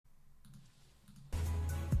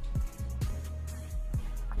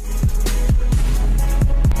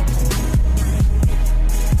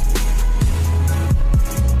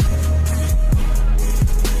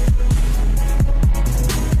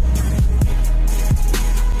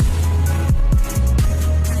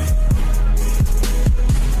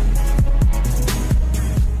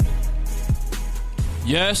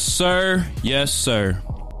Yes, sir. Yes, sir.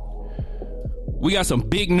 We got some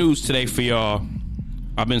big news today for y'all.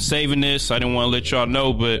 I've been saving this. I didn't want to let y'all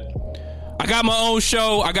know, but I got my own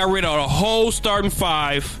show. I got rid of the whole starting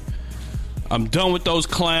five. I'm done with those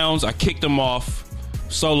clowns. I kicked them off.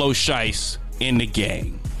 Solo Shice in the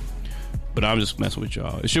gang. But I'm just messing with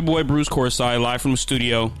y'all. It's your boy Bruce Courtside, live from the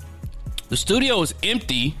studio. The studio is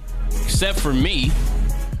empty, except for me.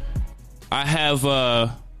 I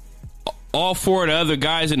have all four of the other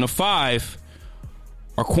guys in the five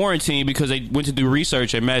are quarantined because they went to do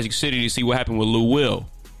research at Magic City to see what happened with Lou Will.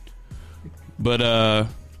 But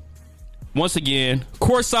once again,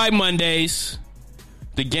 Courtside Mondays.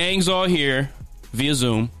 The gang's all here via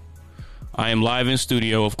Zoom. I am live in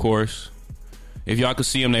studio, of course. If y'all can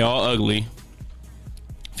see them, they all ugly.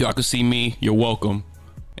 If y'all can see me, you're welcome.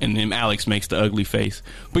 And then Alex makes the ugly face.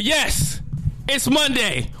 But yes, it's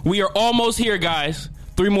Monday. We are almost here, guys.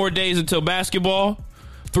 3 more days until basketball.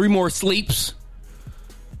 3 more sleeps.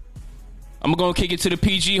 I'm going to kick it to the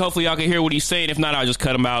PG. Hopefully y'all can hear what he's saying. If not, I'll just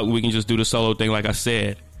cut him out and we can just do the solo thing like I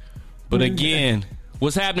said. But again,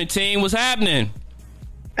 what's happening, team? What's happening?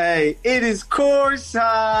 Hey, it is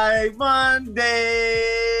Courtside Monday.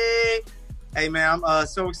 Hey, man, I'm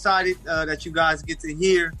so excited that you guys get to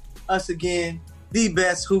hear us again. The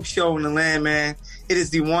best hoop show in the land, man. It is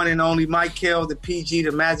the one and only Mike Kell, the PG,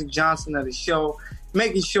 the Magic Johnson of the show,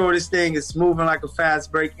 making sure this thing is moving like a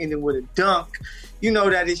fast break, ending with a dunk. You know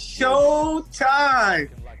that it's show time.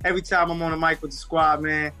 Every time I'm on the mic with the squad,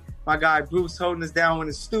 man, my guy Bruce holding us down in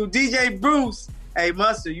the studio. DJ Bruce, hey,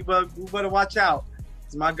 Mustard, you better watch out.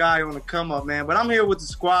 It's my guy on the come up, man. But I'm here with the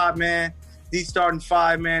squad, man. The starting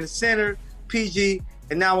five, man. The center, PG.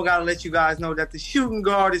 And now we got to let you guys know that the shooting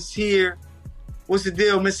guard is here. What's the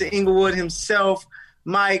deal, Mr. Inglewood himself?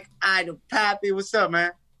 Mike Ida Pappy. What's up,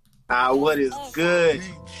 man? What is good?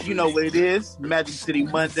 You know what it is. Magic City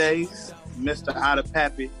Mondays. Mr. Ida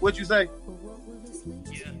Pappy. What you say?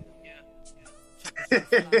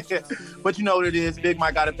 But you know what it is. Big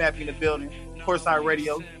Mike Ida Pappy in the building. Courtside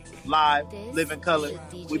Radio. Live, live in color.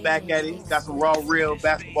 We back at it. Got some raw, real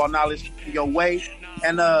basketball knowledge your way.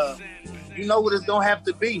 And you know what it's gonna have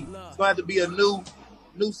to be. It's gonna have to be a new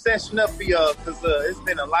session up for y'all because it's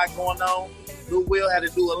been a lot going on. Lou Will had to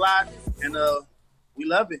do a lot, and we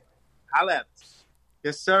love it. Holla at us.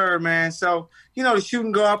 Yes, sir, man. So, you know, the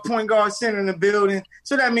shooting guard, point guard, center in the building.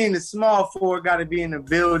 So that means the small forward got to be in the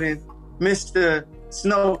building. Mr.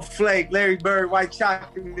 Snowflake, Larry Bird, White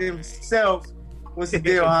Chocolate himself. What's the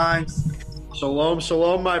deal, Hines? Shalom,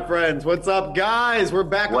 shalom, my friends. What's up, guys? We're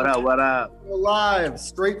back. What up? We're live,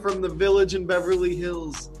 straight from the village in Beverly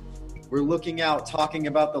Hills. We're looking out, talking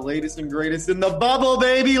about the latest and greatest in the bubble,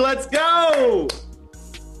 baby. Let's go!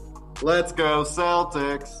 Let's go,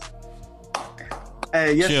 Celtics.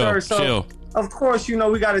 Hey, yes, chill, sir. So, chill. of course, you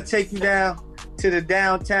know, we got to take you down to the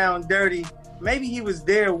downtown dirty. Maybe he was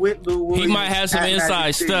there with Lou Williams. He might have some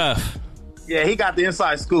inside stuff. Yeah, he got the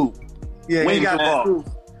inside scoop. Yeah, he got ball. the scoop.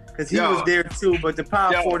 Because he was there, too. But the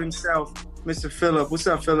power forward himself, Mr. Phillip. What's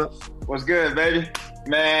up, Phillip? What's good, baby?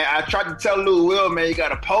 Man, I tried to tell Lou Will, man, you got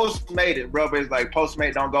to Postmate it, bro. But it's like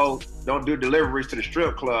Postmate don't do deliveries to the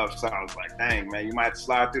strip club. So I was like, dang, man, you might have to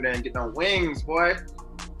slide through there and get them wings, boy.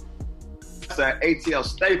 That's an ATL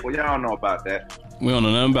staple. Y'all don't know about that. We don't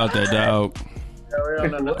know nothing about that, dog.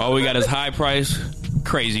 Yeah, All we got is high price,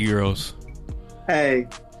 crazy girls. Hey.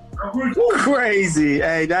 Crazy.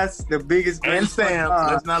 Hey, that's the biggest. And Sam.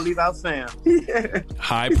 Let's not leave out Sam. Yeah.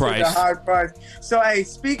 High price. High price. So, hey,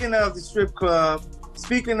 speaking of the strip club,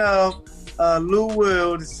 speaking of Lou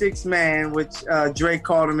Will, the sixth man, which Drake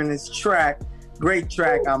called him in his track. Great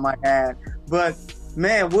track, I might add. But,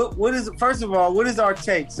 man, what is, first of all, what is our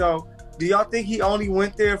take? So, do y'all think he only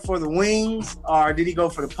went there for the wings, or did he go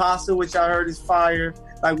for the pasta, which I heard is fire?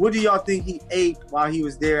 Like, what do y'all think he ate while he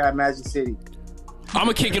was there at Magic City? I'm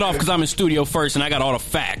going to kick it off because I'm in studio first and I got all the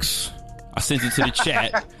facts. I sent it to the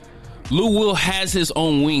chat. Lou Will has his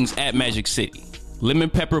own wings at Magic City. Lemon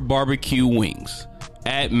pepper barbecue wings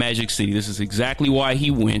at Magic City. This is exactly why he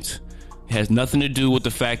went. It has nothing to do with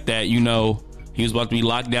the fact that, you know, he was about to be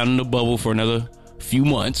locked down in the bubble for another few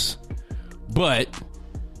months. But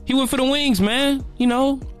he went for the wings, man. You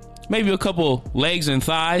know, maybe a couple legs and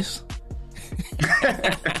thighs.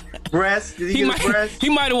 Breast? Did he get a breast? He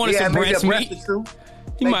might have wanted some breast meat.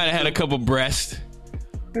 He might have had a couple breasts.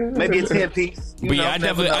 Maybe it's a headpiece. But yeah,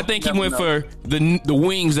 I think he went for the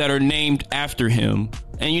wings that are named after him.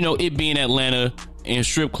 And, you know, it being Atlanta and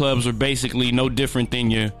strip clubs are basically no different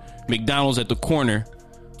than your McDonald's at the corner.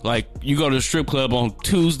 Like, you go to the strip club on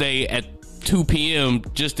Tuesday at 2 p.m.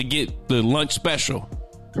 just to get the lunch special.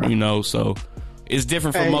 You know, so It's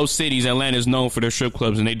different from most cities. Atlanta is known for their strip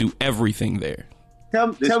clubs, and they do everything there.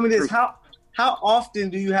 Tell me this: how often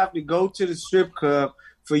do you have to go to the strip club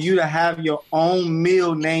for you to have your own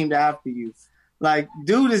meal named after you? Like,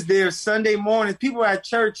 dude is there Sunday mornings. People at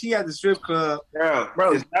church. He at the strip club.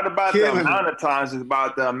 Bro, it's not about the amount of times; it's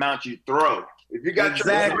about the amount you throw. If you got your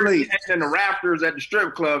in the rafters at the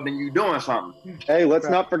strip club, then you doing something. Hey, let's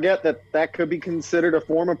not forget that could be considered a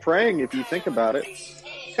form of praying if you think about it.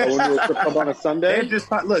 Going to a strip club on a Sunday. They're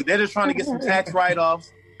just trying to get some tax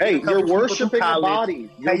write-offs. Hey, you're worshiping a body.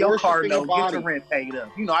 Pay your car note, get your rent paid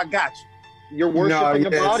up. You know, I got you. You're worshiping a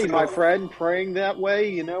body, my friend. Praying that way,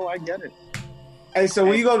 you know, I get it. Hey, so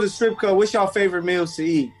when you go to the strip club, what's your favorite meals to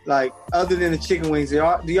eat? Like, other than the chicken wings, do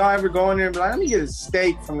y'all ever go in there and be like, let me get a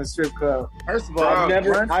steak from the strip club? First of all, I've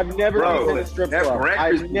never eaten at a strip club.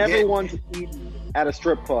 I've never wanted to eat at a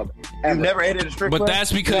strip club. You've never ate at a strip club? But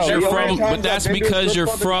that's because you're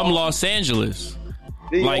from Los Angeles.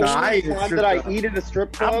 The like, only time that I eat at a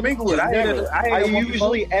strip club, I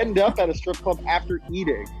usually end up at a strip club after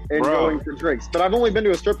eating and going for drinks. But I've only been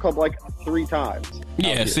to a strip club like 3 times.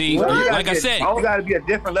 Yeah, see, like I said, you got to be a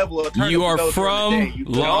different level of turn. You are from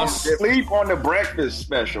Los. Sleep on the breakfast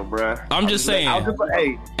special, bro. I'm just saying,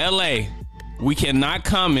 LA, we cannot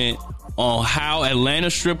comment on how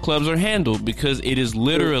Atlanta strip clubs are handled because it is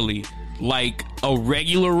literally like a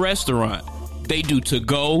regular restaurant. They do to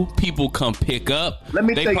go. People come pick up.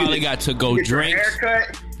 They probably got to go drinks.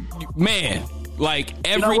 Man, like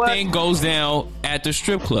everything goes down at the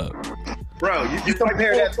strip club. Bro, you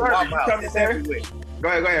compare that to Waffle House. Go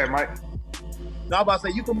ahead, Mike. No, I'm about to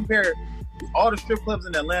say you compare all the strip clubs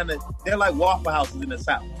in Atlanta. They're like Waffle Houses in the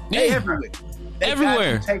South. They're everywhere.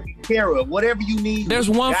 Everywhere. Taken care of whatever you need. There's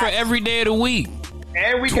one for every day of the week.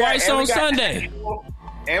 And we twice on Sunday.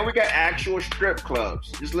 And we got actual strip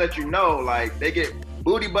clubs. Just to let you know, like, they get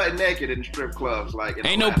booty butt naked in the strip clubs. Like,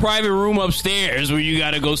 ain't no private room upstairs where you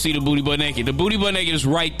got to go see the booty butt naked. The booty butt naked is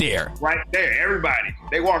right there. Right there. Everybody.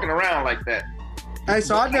 They walking around like that. Hey,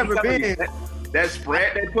 so I've never been. That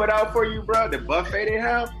spread they put out for you, bro, the buffet they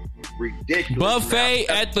have, ridiculous. Buffet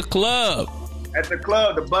at the club. At the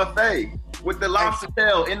club, the buffet. With the lobster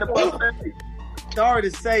tail in the buffet. Sorry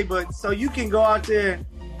to say, but so you can go out there,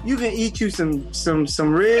 you can eat you some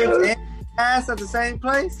ribs and ass at the same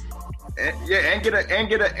place. And get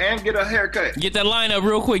a haircut. Get that line up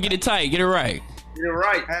real quick. Get it tight. Get it right. Get it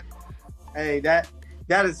right. Hey, that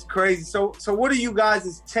is crazy. So what do you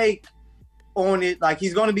guys' take on it? Like,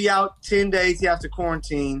 he's going to be out 10 days. He has to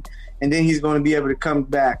quarantine, and then he's going to be able to come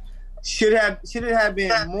back. Should it have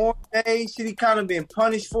been more days? Should he kind of been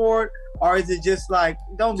punished for it? Or is it just like,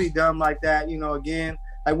 don't be dumb like that, you know, again?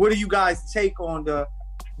 Like, what do you guys take on the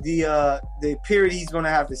period he's going to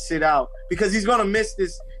have to sit out? Because he's going to miss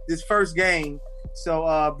this first game.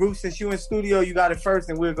 So, Bruce, since you in studio, you got it first,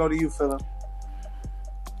 and we'll go to you, Philip.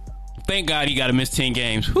 Thank God he got to miss 10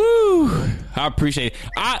 games. Woo! I appreciate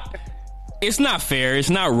it. It's not fair. It's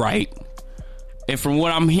not right. And from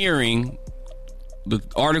what I'm hearing, the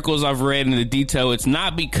articles I've read and the detail, it's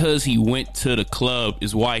not because he went to the club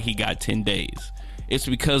is why he got 10 days. It's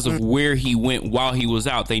because of where he went while he was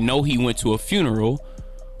out. They know he went to a funeral.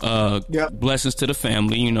 Blessings to the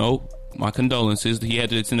family, you know. My condolences. He had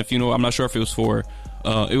to attend a funeral. I'm not sure if it was for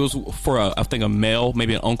I think a male,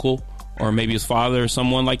 maybe an uncle or maybe his father or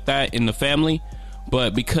someone like that in the family.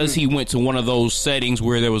 But because he went to one of those settings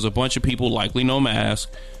where there was a bunch of people, likely no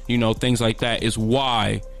mask, you know, things like that, is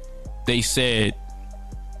why they said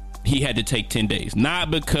he had to take 10 days.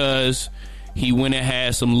 Not because he went and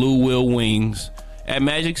had some Lou Will wings at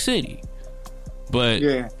Magic City. But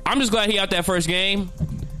I'm just glad he out that first game.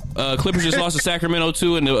 Clippers just lost to Sacramento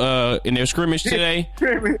too in their scrimmage today.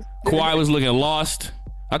 Kawhi was looking lost.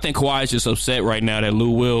 I think Kawhi's just upset right now that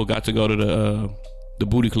Lou Will got to go to the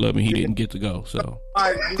booty club and he didn't get to go. So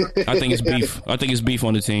I think it's beef. I think it's beef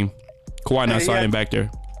on the team. Kawhi not signing back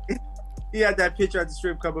there. He had that picture at the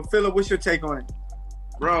strip club. But Philip, what's your take on it?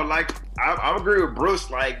 Bro, like, I agree with Bruce.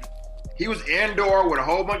 Like, he was indoor with a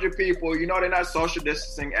whole bunch of people. You know, they're not social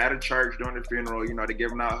distancing at a church during the funeral. You know, they're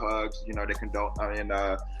giving out hugs. You know, they're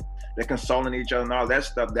consoling each other and all that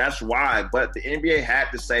stuff. That's why. But the NBA had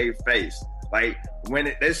to save face. Like,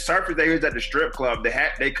 when they surfaced that he was at the strip club,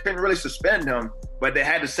 they couldn't really suspend him, but they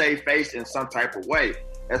had to save face in some type of way.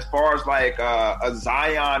 As far as, like, a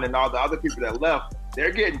Zion and all the other people that left,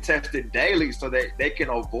 they're getting tested daily so that they can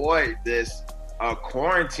avoid this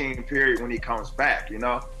quarantine period when he comes back, you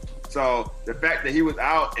know? So the fact that he was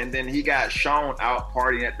out and then he got shown out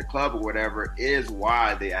partying at the club or whatever is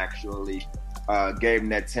why they actually gave him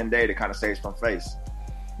that 10-day to kind of save some face.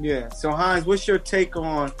 Yeah. So, Hines, what's your take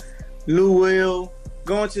on Lou Will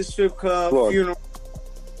going to the strip club, funeral,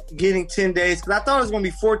 getting 10 days? Because I thought it was going to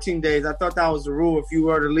be 14 days. I thought that was the rule. If you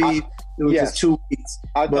were to leave, it was just 2 weeks.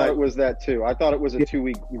 I thought it was that too. I thought it was a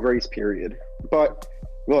 2-week grace period. But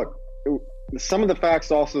look, some of the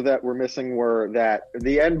facts also that were missing were that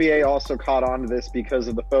the NBA also caught on to this because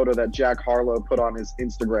of the photo that Jack Harlow put on his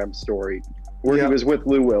Instagram story where he was with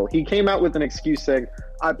Lou Will. He came out with an excuse saying,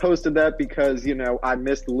 I posted that because, I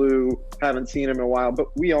missed Lou, haven't seen him in a while. But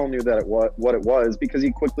we all knew that what it was because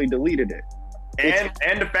he quickly deleted it.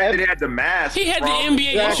 And the fact that he had the mask. He had the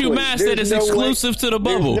NBA issue mask that is exclusive to the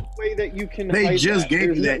bubble. There's no way that you can They hide just that.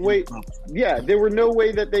 gave you that. There were no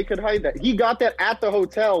way that they could hide that. He got that at the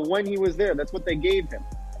hotel when he was there. That's what they gave him.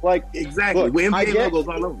 Exactly. Look, With NBA logos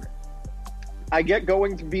all over. I get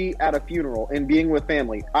going to be at a funeral and being with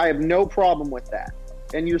family. I have no problem with that.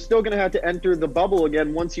 And you're still going to have to enter the bubble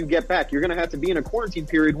again once you get back. You're going to have to be in a quarantine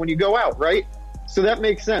period when you go out, right? So that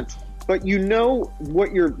makes sense. But you know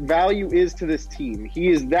what your value is to this team. He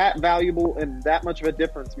is that valuable and that much of a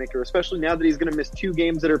difference maker, especially now that he's going to miss 2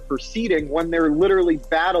 games that are proceeding when they're literally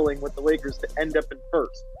battling with the Lakers to end up in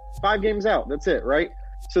first. 5 games out. That's it, right?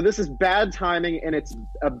 So this is bad timing, and it's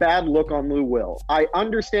a bad look on Lou Will. I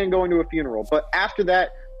understand going to a funeral, but after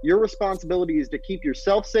that, your responsibility is to keep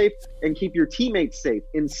yourself safe and keep your teammates safe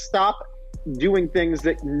and stop doing things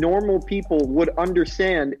that normal people would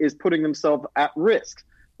understand is putting themselves at risk.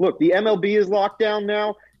 Look, the MLB is locked down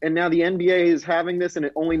now, and now the NBA is having this, and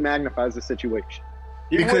it only magnifies the situation.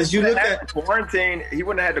 Because you look at quarantine, he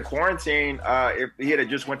wouldn't have had to quarantine if he had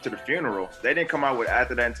just went to the funeral. They didn't come out with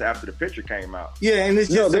after that until after the picture came out. Yeah, and it's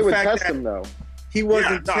just they the would fact test that him though. he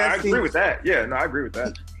wasn't testing. I agree with that. I agree with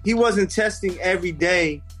that. He wasn't testing every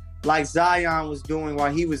day like Zion was doing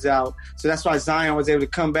while he was out. So that's why Zion was able to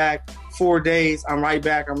come back 4 days. I'm right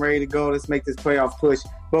back. I'm ready to go. Let's make this playoff push.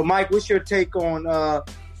 But Mike, what's your take on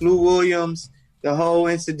Lou Williams, the whole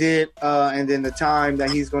incident, and then the time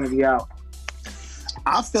that he's going to be out?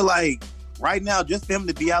 I feel like right now, just for him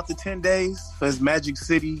to be out the 10 days for his Magic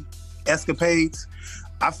City escapades,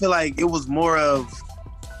 I feel like it was more of,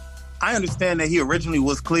 I understand that he originally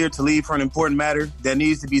was cleared to leave for an important matter that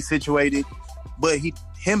needs to be situated, but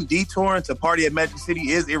him detouring to party at Magic City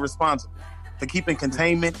is irresponsible for keeping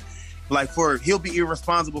containment. He'll be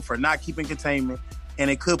irresponsible for not keeping containment, and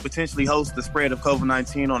it could potentially host the spread of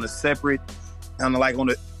COVID-19 on a separate,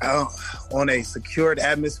 on a secured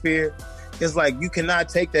atmosphere. It's like you cannot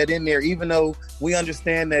take that in there, even though we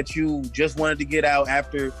understand that you just wanted to get out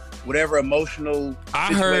after whatever emotional.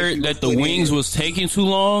 I heard that the wings was taking too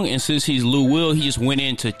long, and since he's Lou Will, he just went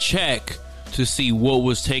in to check to see what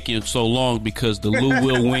was taking so long because the Lou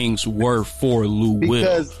Will wings were for Lou Will.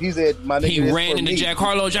 Because he said, my nigga, he ran into Jack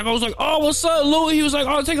Harlow. Jack Harlow was like, "Oh, what's up, Lou?" He was like,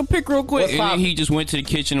 "Oh, take a pic real quick." And then he just went to the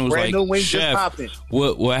kitchen and was like, "Chef,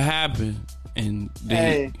 what happened?" And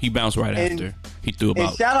then he bounced right after. He threw about.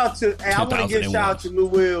 And shout out to, I want to give shout out to Lou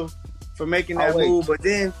Will for making that move, but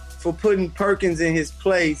then for putting Perkins in his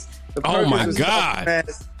place. Oh my God.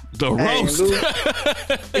 The roast.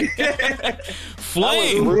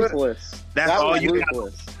 Flame. Ruthless. That's all you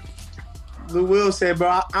got. Lou Will said,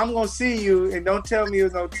 bro, I'm going to see you, and don't tell me it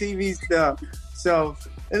was no TV stuff. So,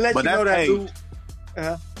 and let you know that Lou.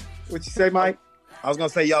 What you say, Mike? I was going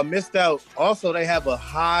to say, y'all missed out. Also, they have a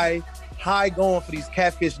high going for these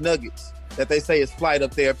catfish nuggets that they say is flight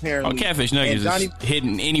up there, apparently. Oh, catfish nuggets is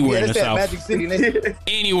hidden anywhere in the South. Magic City.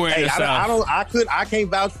 Anywhere in the South. I can't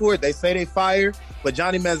vouch for it. They say they fire, but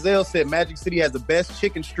Johnny Manziel said Magic City has the best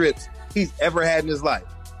chicken strips he's ever had in his life.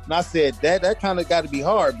 And I said that kind of got to be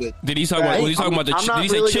hard. But did he talk about? Was he talking about did he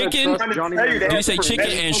say chicken? Did he say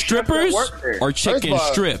chicken and strippers or chicken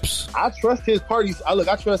strips? I trust his parties.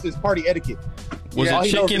 I trust his party etiquette. Was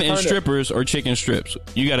it chicken and strippers or chicken strips?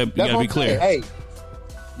 You gotta be clear. Hey,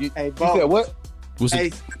 you said what? Was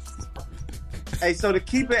it? Hey, so to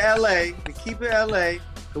keep it LA,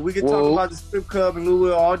 because we can talk about the strip club and Lou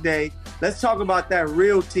Will all day. Let's talk about that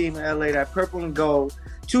real team in LA, that purple and gold.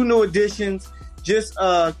 2 new additions. Just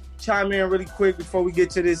chime in really quick before we get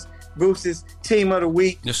to this Bruce's team of the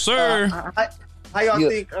week. Yes, sir. How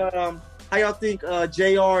y'all think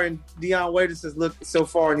JR and Dion Waiters has looked so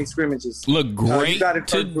far in these scrimmages? Look great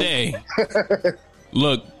today.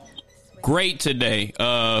 Look great today.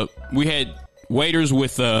 We had Waiters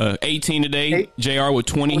with 18 today. JR with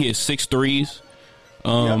 20. He has 6 threes.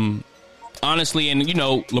 Honestly, and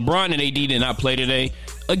LeBron and AD did not play today.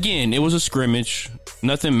 Again, it was a scrimmage.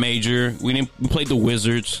 Nothing major. We played the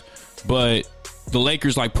Wizards, but the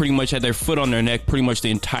Lakers pretty much had their foot on their neck pretty much the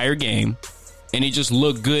entire game. And it just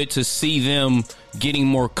looked good to see them getting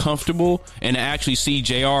more comfortable and to actually see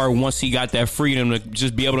JR once he got that freedom to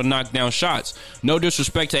just be able to knock down shots. No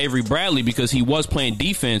disrespect to Avery Bradley because he was playing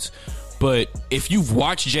defense, But if you've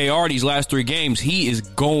watched JR these last 3 games, he is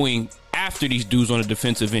going after these dudes on the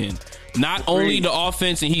defensive end. Not only the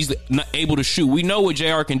offense, and he's not able to shoot. We know what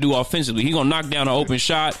JR can do offensively. He's going to knock down an open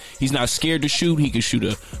shot. He's not scared to shoot. He can shoot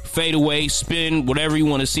a fadeaway, spin, whatever you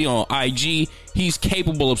want to see on IG. He's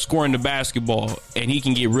capable of scoring the basketball, and he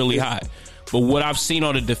can get really hot. But what I've seen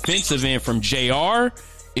on the defensive end from JR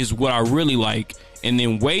is what I really like. And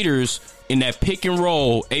then Waiters in that pick and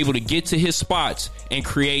roll, able to get to his spots and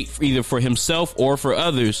create either for himself or for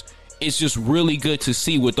others. It's just really good to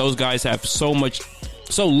see what those guys have so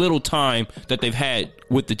little time that they've had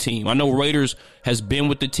with the team. I know Waiters has been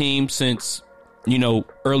with the team since,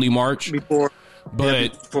 early March.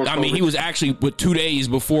 But I mean, he was actually with 2 days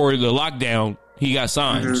before the lockdown, he got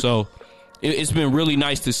signed. Mm-hmm. So it's been really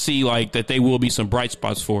nice to see like that they will be some bright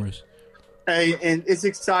spots for us. Hey, and it's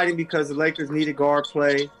exciting because the Lakers need a guard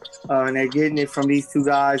play, and they're getting it from these 2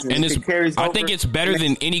 guys. And it carries over. I think it's better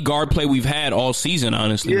than any guard play we've had all season,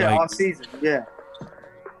 honestly. Yeah, all season, yeah.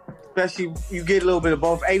 Especially you get a little bit of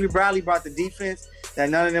both. Avery Bradley brought the defense that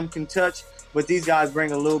none of them can touch, but these guys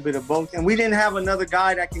bring a little bit of both. And we didn't have another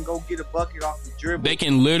guy that can go get a bucket off the dribble. They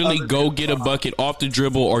can literally go get a bucket off the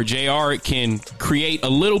dribble, or JR can create a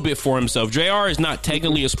little bit for himself. JR is not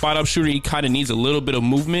technically a spot-up shooter. He kind of needs a little bit of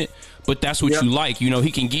movement, but that's what you like.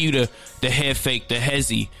 He can give you the head fake, the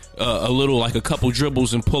hezzy, a little like a couple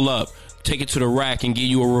dribbles and pull up, take it to the rack and give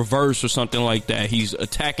you a reverse or something like that. He's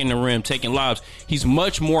attacking the rim, taking lobs. He's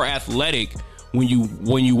much more athletic when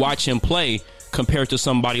you watch him play compared to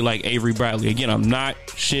somebody like Avery Bradley. Again, I'm not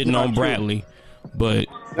shitting on Bradley, but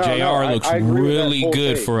JR looks really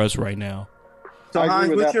good for us right now. So,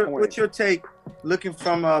 Hines, what's your take, looking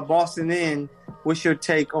from Boston in, what's your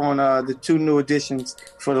take on the 2 new additions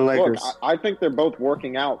for the Lakers? Look, I think they're both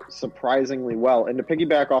working out surprisingly well. And to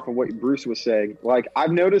piggyback off of what Bruce was saying, like,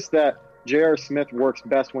 I've noticed that J.R. Smith works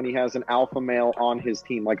best when he has an alpha male on his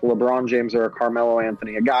team, like LeBron James or a Carmelo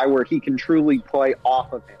Anthony, a guy where he can truly play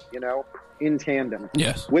off of him, in tandem.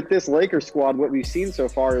 Yes. With this Lakers squad, what we've seen so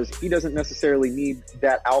far is he doesn't necessarily need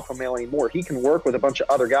that alpha male anymore. He can work with a bunch of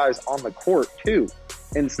other guys on the court too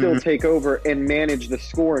and still take over and manage the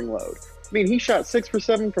scoring load. I mean, he shot 6 for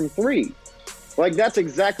 7 from 3. Like, that's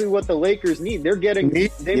exactly what the Lakers need.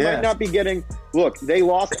 Might not be getting, look, they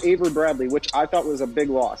lost Avery Bradley, which I thought was a big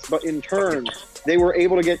loss. But in turn, they were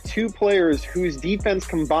able to get 2 players whose defense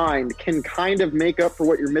combined can kind of make up for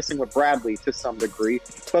what you're missing with Bradley to some degree.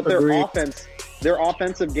 But their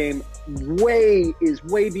offensive game is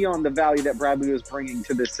way beyond the value that Bradley was bringing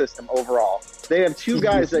to this system overall. They have 2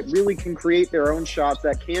 guys that really can create their own shots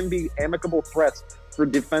that can be amicable threats for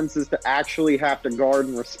defenses to actually have to guard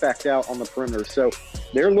and respect out on the perimeter. So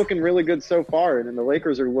they're looking really good so far, and the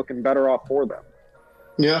Lakers are looking better off for them.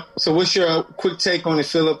 Yeah. So what's your quick take on it,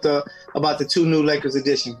 Philip, about the 2 new Lakers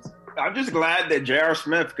additions? I'm just glad that J.R.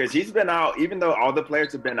 Smith, because he's been out, even though all the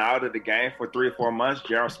players have been out of the game for 3 or 4 months,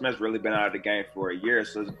 J.R. Smith's really been out of the game for a year.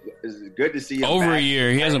 So it's good to see him over back. A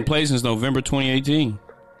year. He hasn't played since November 2018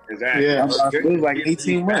 Exactly. Yeah, it was like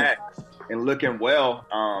 18 months. And looking well,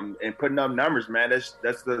 and putting up numbers, man.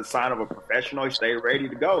 That's the sign of a professional. He stayed ready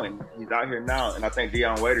to go, and he's out here now. And I think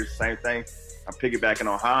Dion Waiters, same thing. I'm piggybacking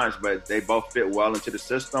on Hines, but they both fit well into the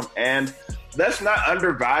system. And let's not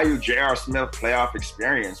undervalue J.R. Smith playoff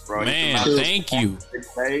experience, bro. Man, thank you.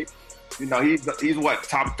 He's what,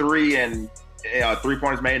 top 3 and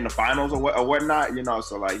 3-pointers made in the finals or whatnot.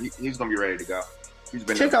 So like he's gonna be ready to go.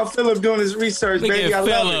 Check out Philip doing his research, baby. I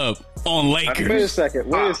love it. On Lakers. Wait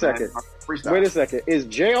a second. Is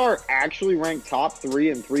JR actually ranked top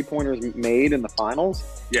 3 in 3-pointers made in the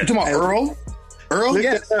finals? Yeah. You talking about Earl?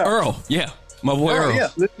 Earl, yeah. My boy Earl.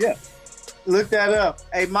 Yeah. Look that up.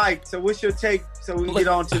 Hey, Mike, so what's your take so we can get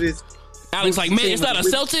on to this? Alex like, man, it's not a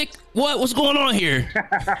Celtic? What's going on here?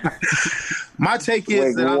 My take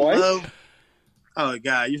is I love – oh,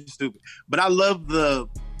 God, you're stupid. But I love the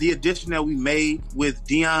addition that we made with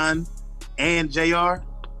Dion and JR,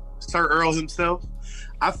 Sir Earl himself.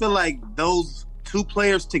 I feel like those 2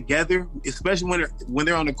 players together, especially when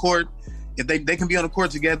they're on the court, if they can be on the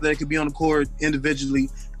court together, they can be on the court individually.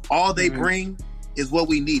 All they bring is what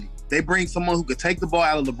we needed. They bring someone who could take the ball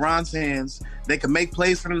out of LeBron's hands. They can make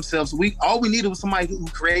plays for themselves. All we needed was somebody who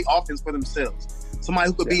create offense for themselves. Somebody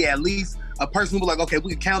who could be at least a person who was like, okay,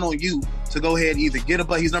 we can count on you to go ahead and either get a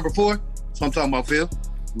bucket. He's number 4. That's what I'm talking about, Phil.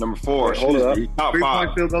 Number 4. Hold up. Top 5.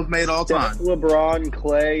 3-point field goals made all time. LeBron,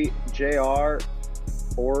 Clay, JR,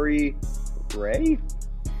 Horry, Ray.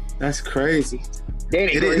 That's crazy.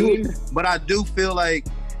 Danny Green. But I do feel like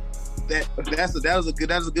that was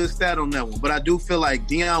a good stat on that one. But I do feel like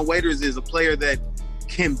Dion Waiters is a player that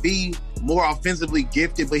can be more offensively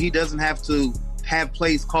gifted, but he doesn't have to have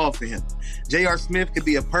plays called for him. J.R. Smith could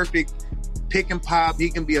be a perfect pick and pop. He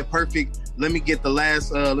can be a perfect, let me get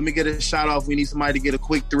a shot off. We need somebody to get a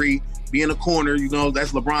quick three. Be in the corner. You know,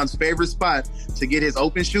 that's LeBron's favorite spot to get his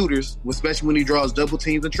open shooters, especially when he draws double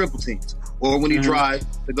teams and triple teams, or when he drives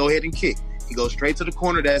to go ahead and kick. He goes straight to the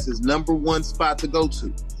corner. That's his number one spot to go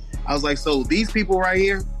to. I was like, so these people right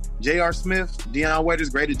here, J.R. Smith, Deion Waiters,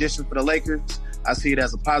 great addition for the Lakers. I see it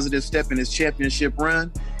as a positive step in his championship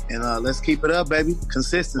run. And let's keep it up, baby.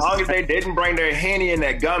 Consistency. As long as they didn't bring their Henny and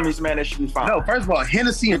that gummies, man, that should be fine. No, first of all,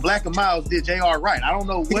 Hennessy and Black and Miles did JR right. I don't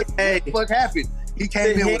know what the fuck happened. He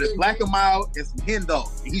came in with his Black and Mild and some Hen Dog.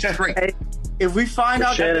 He's straight. Hey, if we find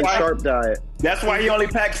out Shannon that Sharp diet. That's why he only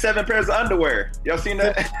packed 7 pairs of underwear. Y'all seen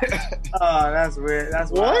that? that's weird.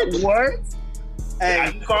 That's What?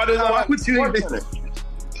 Hey, you called it Why would you even-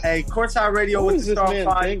 Hey, Courtside Radio What with is the this Star man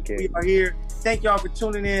Five. thinking? We are here. Thank y'all for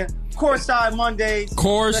tuning in. Courtside Mondays.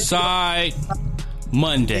 Courtside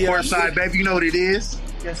Monday. Courtside, baby, you know what it is.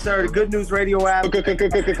 Yes, sir. The Good News Radio app.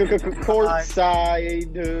 Courtside.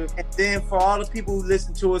 And then for all the people who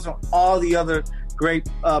listen to us on all the other great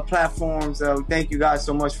platforms, thank you guys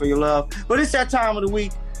so much for your love. But it's that time of the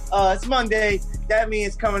week. It's Monday. That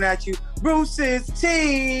means coming at you. Bruce's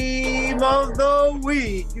Team of the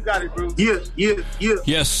Week. You got it, Bruce. Yeah.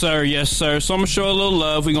 Yes, sir. Yes, sir. So I'm going to show a little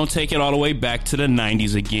love. We're going to take it all the way back to the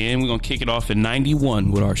 90s again. We're going to kick it off in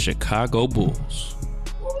 91 with our Chicago Bulls.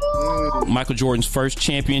 Michael Jordan's first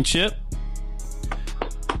championship.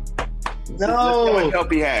 How much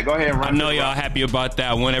help he had. Go ahead and run. I know y'all happy about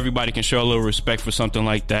that one. Everybody can show a little respect for something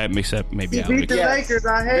like that, except maybe He beat the Lakers.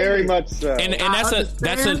 I hate Very it. much so. And that's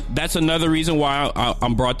understand. that's another reason why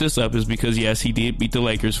I'm brought this up is because yes, he did beat the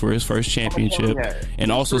Lakers for his first championship,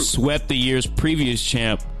 and also swept the year's previous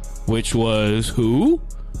champ, which was who?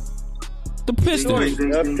 The Pistons.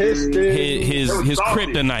 The Pistons.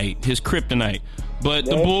 His kryptonite. But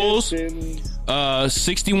the Bulls, Pistons.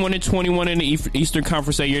 61-21 in the Eastern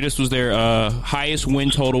Conference that year. This was their highest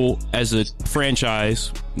win total as a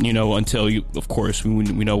franchise. You know, until of course, we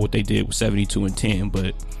know what they did with 72-10.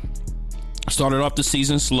 But started off the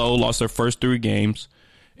season slow, lost their first 3 games,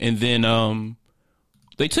 and then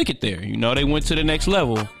they took it there. You know, they went to the next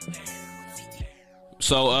level.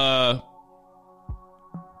 So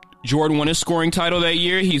Jordan won his scoring title that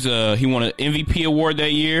year. He won an MVP award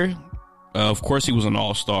that year. Of course, he was an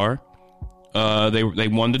all-star. They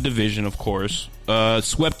won the division, of course.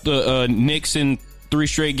 Swept the Knicks in 3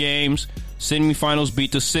 straight games. Semifinals,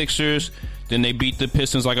 beat the Sixers. Then they beat the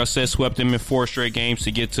Pistons, like I said, swept them in 4 straight games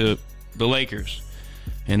to get to the Lakers.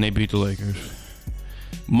 And they beat the Lakers.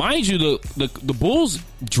 Mind you, the Bulls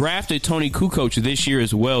drafted Tony Kukoc this year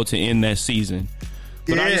as well to end that season.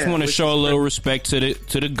 But I just want to show a little respect to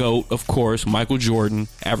the GOAT, of course, Michael Jordan.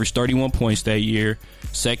 Averaged 31 points that year.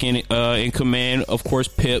 Second in command, of course,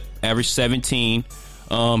 Pip. Averaged 17.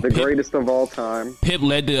 Greatest of all time. Pip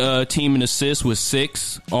led the team in assists with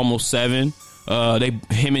 6, almost 7.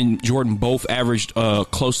 Him and Jordan both averaged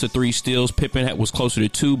close to 3 steals. Pippen was closer to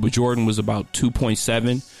 2, but Jordan was about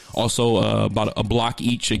 2.7. Also, about a block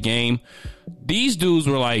each a game. These dudes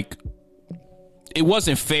were like, it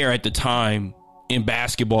wasn't fair at the time in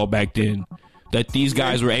basketball back then that these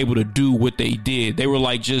guys were able to do what they did. They were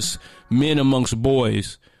like just men amongst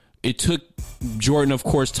boys. It took Jordan, of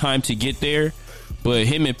course, time to get there, but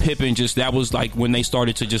him and Pippen that was like when they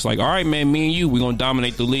started to just like, all right, man, me and you, we're going to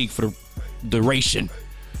dominate the league for the duration.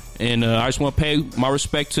 And I just want to pay my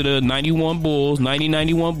respect to the 91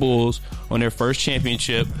 Bulls on their first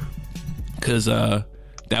championship, because that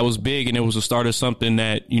was big, and it was the start of something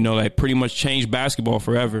that, you know, that pretty much changed basketball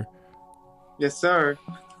forever. Yes, sir.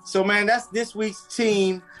 So, man, that's this week's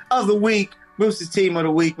Team of the Week. Bruce's Team of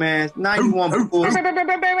the Week, man. 91 Bulls.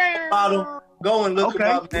 Bottle. Go and look him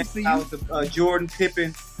up, man. That was the Jordan,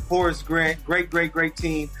 Pippen, Horace Grant. Great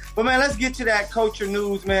team. But, man, let's get to that culture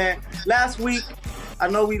news, man. Last week, I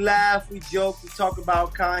know we laughed, we joked, we talked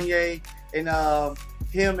about Kanye and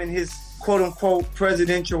him and his quote-unquote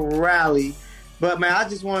presidential rally. But, man, I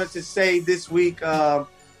just wanted to say this week and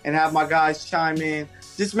have my guys chime in.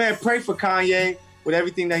 Just, man, pray for Kanye with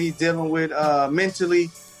everything that he's dealing with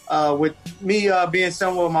mentally. With me being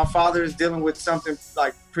someone, my father is dealing with something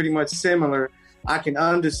like pretty much similar. I can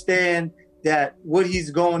understand that what he's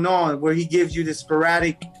going on, where he gives you the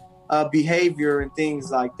sporadic behavior and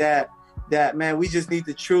things like that, man, we just need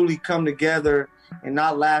to truly come together and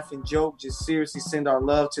not laugh and joke, just seriously send our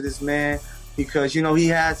love to this man, because, you know, he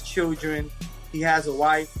has children. He has a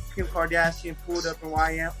wife. Kim Kardashian pulled up in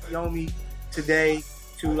Wyoming today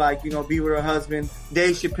to, like, you know, be with her husband.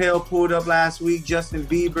 Dave Chappelle pulled up last week, Justin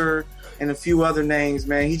Bieber, and a few other names,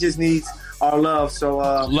 man. He just needs our love. So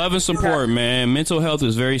love and support, man. Mental health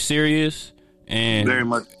is very serious. And Very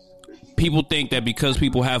much. people think that because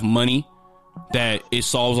people have money that it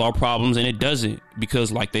solves all problems, and it doesn't,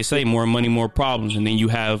 because like they say, more money, more problems, and then you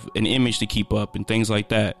have an image to keep up and things like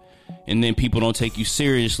that. And then people don't take you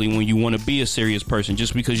seriously when you want to be a serious person.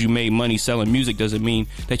 Just because you made money selling music doesn't mean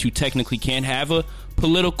that you technically can't have a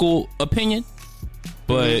political opinion.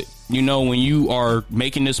 But you know, when you are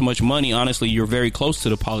making this much money, honestly, you're very close to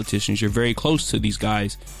the politicians. You're very close to these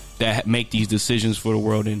guys that make these decisions for the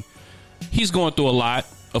world. And he's going through a lot.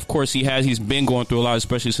 Of course he has. He's been going through a lot,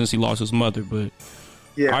 especially since he lost his mother. But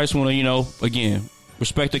Yeah. I just want to, you know, again,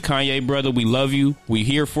 respect the Kanye brother. We love you. We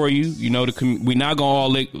here for you. You know, we're not gonna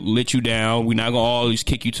all let you down. We're not gonna always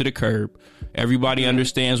kick you to the curb. Everybody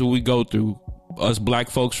understands what we go through. Us black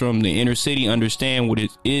folks from the inner city understand what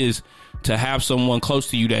it is to have someone close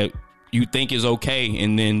to you that you think is okay,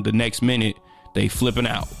 and then the next minute they flipping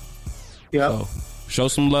out. Yep. So show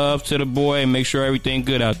some love to the boy and make sure everything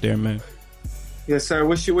good out there, man. Yes, sir.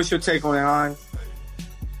 What's your take on it, Hines?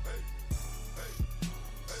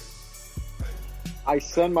 I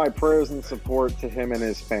send my prayers and support to him and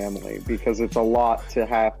his family, because it's a lot to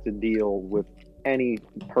have to deal with any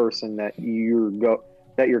person that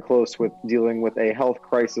you're close with dealing with a health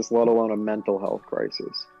crisis, let alone a mental health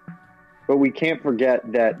crisis. But we can't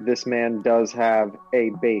forget that this man does have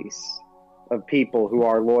a base of people who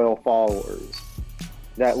are loyal followers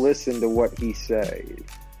that listen to what he says,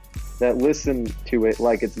 that listen to it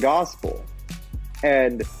like it's gospel.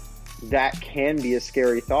 And that can be a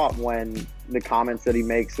scary thought when the comments that he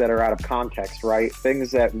makes that are out of context, right?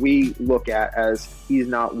 Things that we look at as he's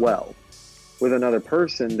not well. With another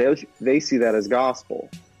person, they see that as gospel.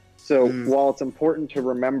 So while it's important to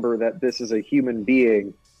remember that this is a human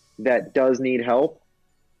being that does need help,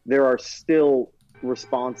 there are still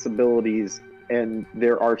responsibilities and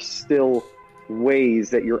there are still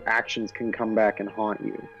ways that your actions can come back and haunt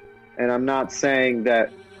you. And I'm not saying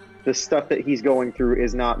that the stuff that he's going through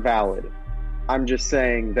is not valid. I'm just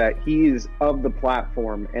saying that he is of the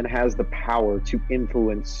platform and has the power to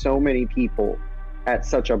influence so many people at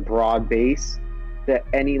such a broad base that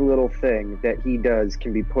any little thing that he does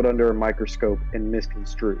can be put under a microscope and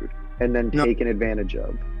misconstrued and then taken advantage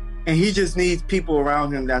of. And he just needs people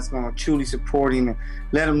around him that's going to truly support him and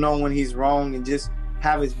let him know when he's wrong and just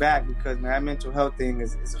have his back, because, man, that mental health thing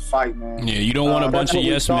is a fight, man. Yeah, you don't want a bunch of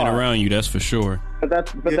yes men around you, that's for sure. But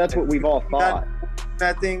that's what we've all thought.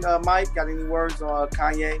 That thing, Mike, got any words on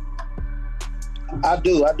Kanye? I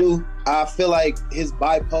do. I feel like his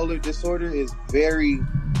bipolar disorder is very,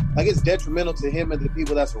 like, it's detrimental to him and the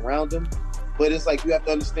people that's around him. But it's like, you have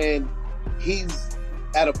to understand, he's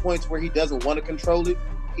at a point where he doesn't want to control it.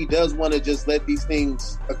 He does want to just let these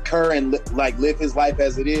things occur and live his life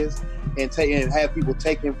as it is, and have people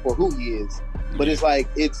take him for who he is. But it's like,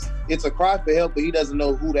 it's a cry for help, but he doesn't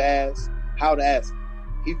know who to ask, how to ask.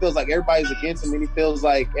 He feels like everybody's against him, and he feels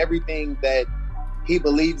like everything that he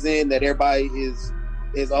believes in, that everybody is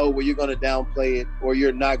well, you're going to downplay it, or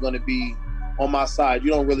you're not going to be on my side. You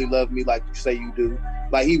don't really love me like you say you do.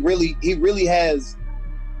 Like, he really has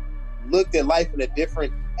looked at life in a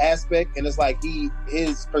different aspect, and it's like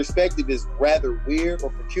his perspective is rather weird or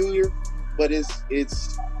peculiar, but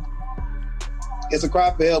it's a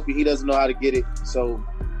cry for help, and he doesn't know how to get it. So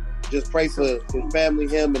just pray for his family,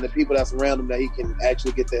 him, and the people that's around him, that he can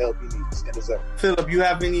actually get the help he needs and deserves. Philip, you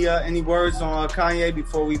have any words on Kanye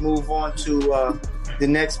before we move on to the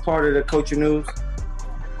next part of the Culture News?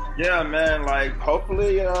 Yeah, man. Like,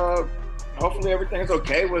 hopefully everything's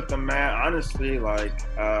okay with him, man. Honestly, like,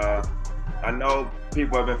 I know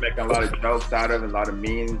people have been making a lot of jokes out of it, a lot of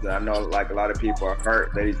memes. I know, like, a lot of people are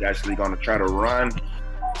hurt that he's actually going to try to run,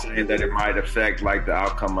 saying that it might affect, like, the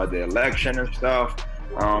outcome of the election and stuff.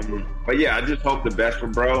 But yeah, I just hope the best for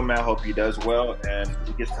bro, man. I hope he does well and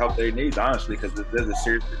he gets the help that he needs, honestly, because this is a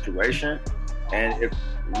serious situation. And if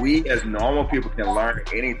we as normal people can learn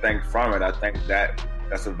anything from it, I think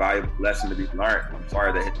that's a valuable lesson to be learned. I'm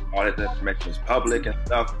sorry that all this information is public and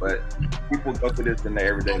stuff, but people go through this in their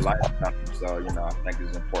everyday life. So, you know, I think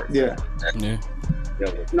it's important. Yeah.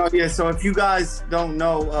 So if you guys don't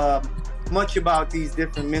know much about these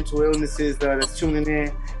different mental illnesses that's tuning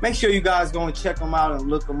in, make sure you guys go and check them out and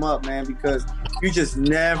look them up, man, because you just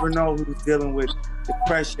never know who's dealing with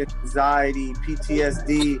depression, anxiety,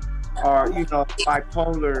 PTSD, or, you know,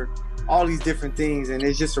 bipolar, all these different things, and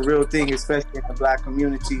it's just a real thing, especially in the black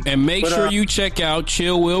community. And make sure you check out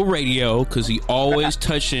Chill Will Radio, because he always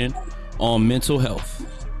touching on mental health.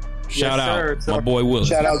 Shout out my boy Will.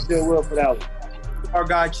 Shout out Chill Will for that one. Our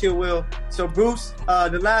guy Chill Will. So Bruce,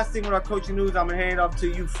 the last thing with our coaching news, I'm gonna hand it off to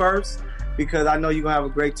you first, because I know you're gonna have a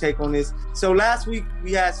great take on this. So last week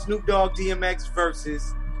we had Snoop Dogg DMX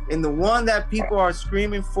versus And the one that people are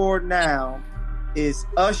screaming for now is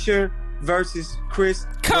Usher versus Chris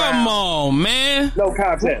Come Brown. on, man. No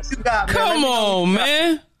contest. Who you got, man? Come on,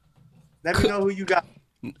 man. Let me know who you got.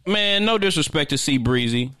 Man, no disrespect to C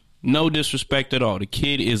Breezy. No disrespect at all. The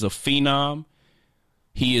kid is a phenom.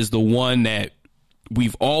 He is the one that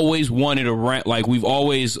we've always wanted around. Like, we've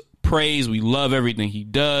always praised. We love everything he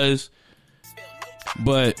does.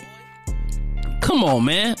 But, come on,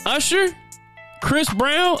 man. Usher? Chris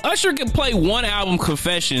Brown? Usher can play one album,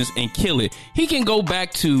 Confessions, and kill it. He can go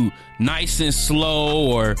back to Nice and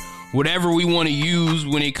Slow or whatever we want to use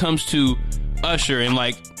when it comes to Usher. And,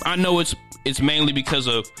 like, I know it's mainly because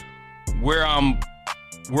of where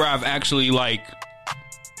I've actually like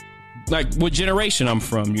what generation I'm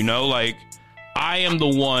from, you know? Like, I am the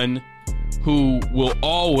one who will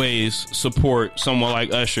always support someone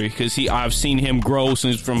like Usher because I've seen him grow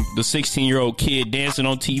since from the 16-year-old kid dancing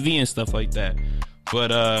on TV and stuff like that. But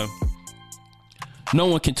no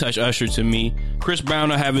one can touch Usher to me. Chris Brown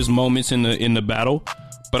will have his moments in the battle,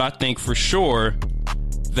 but I think for sure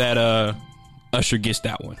that Usher gets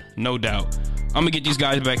that one, no doubt. I'm gonna get these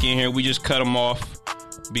guys back in here. We just cut them off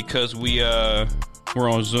because we're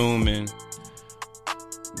on Zoom and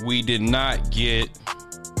we did not get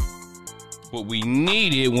what we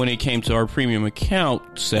needed when it came to our premium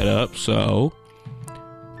account setup. So,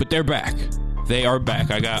 but they're back. They are back.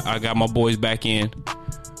 I got my boys back in.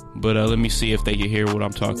 But let me see if they can hear what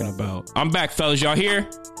I'm talking about. I'm back, fellas. Y'all here?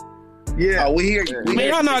 Yeah, we hear you. Man,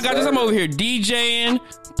 y'all know I got this. I'm over here DJing,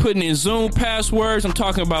 putting in Zoom passwords. I'm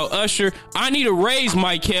talking about Usher. I need a raise,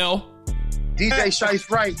 Michael. DJ Shice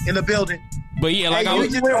right in the building. But yeah, like Hey, I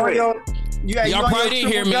was, you just on your, y'all probably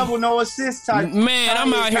didn't hear me. Double, no assist type. Man,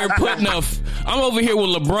 I'm out here putting up. I'm over here with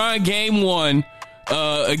LeBron game 1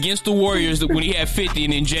 against the Warriors when he had 50,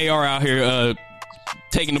 and then JR out here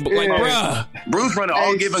taking the like, bruh. Bruce running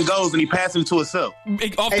all given goals and he passing to himself.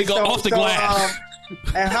 Off the glass.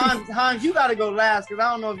 And Hans, you got to go last because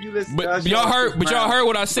I don't know if you listen. But to Usher y'all heard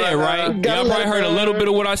what I said, right? Y'all probably heard a little bit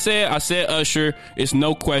of what I said. I said Usher. It's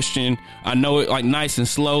no question. I know it like Nice and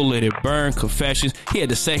Slow, Let It Burn, Confessions. He had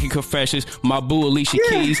the second Confessions. My boo Alicia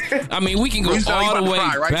Keys. I mean, we can go all the way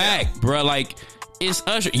back, bro. Like, it's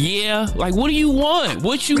Usher. Yeah. Like, what do you want?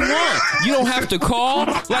 What you want? You don't have to call.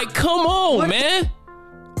 Like, come on, man.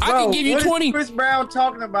 I can give you 20. What is Chris Brown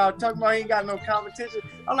talking about he ain't got no competition.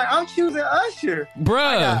 I'm like, I'm choosing Usher.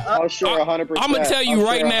 Bruh. Usher 100%. I'm going to tell you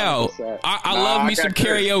right now, I love me some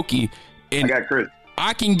karaoke. And I got Chris.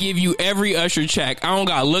 I can give you every Usher track. I don't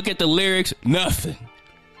got to look at the lyrics, nothing.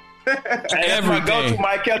 Hey, that's my go-to,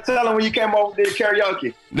 Mike. Tell them when you came over to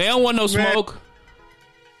karaoke. They don't want no smoke.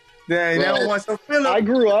 They don't want some Philip. I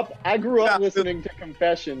grew up listening to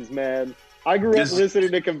Confessions, man. I grew up listening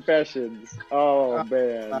to Confessions. Oh,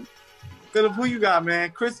 man. Philip, who you got, man?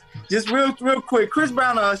 Chris, just real quick. Chris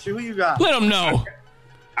Brown or Usher, who you got? Let them know.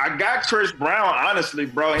 I got Chris Brown, honestly,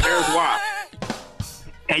 bro, and here's why.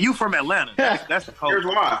 And you from Atlanta. That's the code.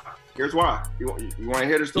 Here's why. You want to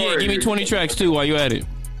hear the story? Yeah, give me 20 tracks, too, while you at it.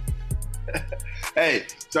 Hey,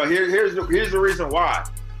 so here's the reason why.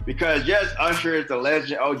 Because, yes, Usher is the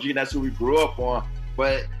legend, OG, and that's who we grew up on.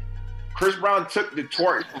 But Chris Brown took the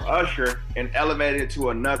torch from Usher and elevated it to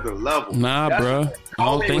another level. Nah, bro. I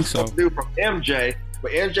don't think so. Do from MJ,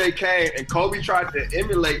 but MJ came and Kobe tried to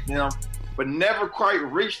emulate them, but never quite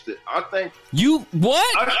reached it. I think you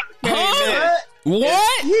what? Huh?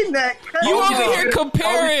 What? He that you over here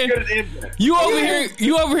comparing?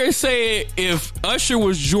 You over here saying if Usher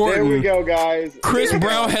was Jordan, there we go, guys. Chris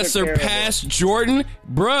Brown has surpassed Jordan,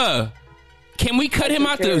 bruh. Can we cut him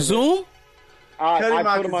out the Zoom? Y'all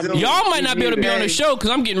might not be able to be on the show because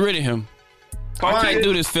I'm getting rid of him. I can't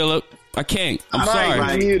do this, Philip. I can't. I'm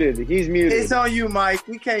sorry. He's muted. It's on you, Mike.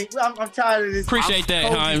 We can't. I'm tired of this. Appreciate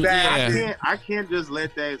that, Heim. Yeah. I can't just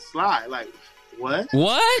let that slide. Like, what?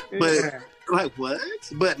 What? But like, what?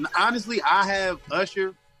 But honestly, I have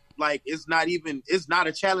Usher. Like, it's not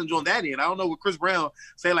a challenge on that end. I don't know what Chris Brown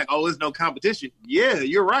say. Like, oh, there's no competition. Yeah,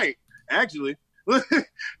 you're right. Actually.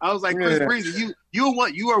 I was like, Chris Breezy,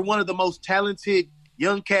 you are one of the most talented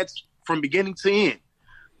young cats from beginning to end.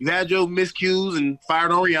 You had your miscues and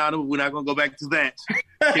fired on Rihanna, but we're not gonna go back to that.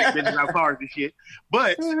 Can't mention our cars and shit.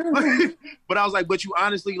 But I was like, but you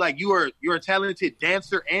honestly, like, you're a talented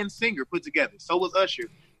dancer and singer put together. So was Usher.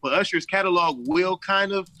 But Usher's catalog will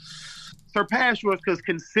kind of surpass yours because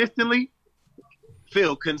consistently,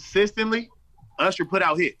 Usher put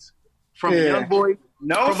out hits. From a young boy.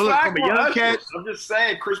 No slack from a young cat. I'm just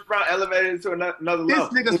saying, Chris Brown elevated it to another this level. This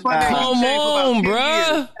nigga spun that Come on,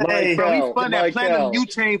 bruh. Hey, bro, he spun that platinum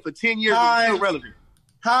U-chain for 10 years and he's still relevant.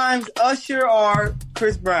 Himes, Usher, or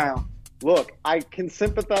Chris Brown? Look, I can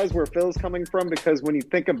sympathize where Phil's coming from because when you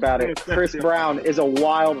think about it, Chris Brown is a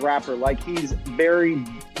wild rapper. Like, he's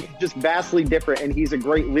just vastly different, and he's a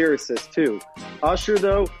great lyricist, too. Usher,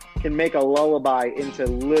 though, can make a lullaby into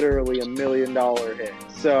literally $1 million hit.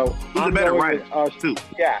 So He's a better writer, too.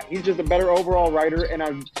 Yeah, he's just a better overall writer, and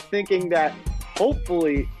I'm thinking that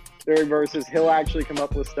hopefully during verses he'll actually come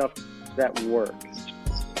up with stuff that works.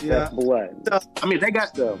 Yeah. That blends. I mean, they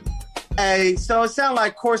got So, Hey, so it sounds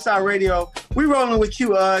like Courtside Radio. We rolling with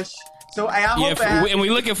you, Ush. So hey, I hope and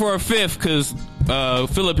we're looking for a fifth because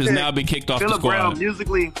Philip has now been kicked off the Philip squad. Brown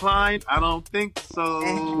musically inclined. I don't think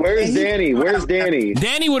so. where's Danny? Where's Danny?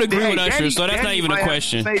 Danny would agree with Usher, Danny- so that's not Danny even a might have to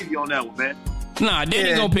question. save you on that one, man. Nah, Danny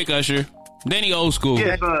Yeah. gonna pick Usher. Danny old school.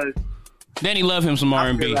 Yeah, Danny love him some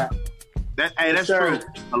R&B. that's sir. true.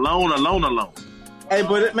 Alone. Hey,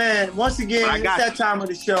 but man, once again, But I it's got that time of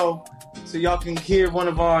the show, so y'all can hear one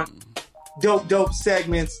of our dope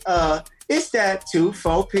segments. It's that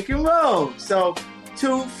 2-4 pick and roll. So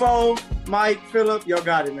 2-4, Mike, Phillip, y'all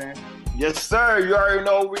got it, man. Yes, sir. You already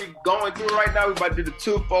know what we're going through right now. We're about to do the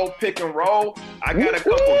 2-4 pick and roll. I got a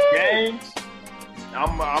couple games.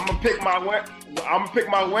 I'm gonna pick my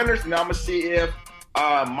winners, and I'm gonna see if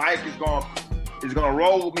Mike is gonna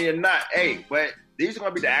roll with me or not. Hey, but these are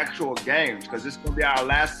gonna be the actual games because this is gonna be our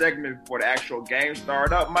last segment before the actual games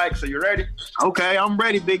start up. Mike, so you ready? Okay, I'm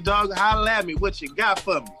ready, big dog. Holla at me. What you got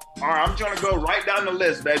for me? All right, I'm trying to go right down the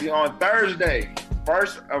list, baby. On Thursday,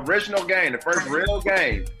 first original game, the first real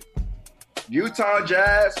game, Utah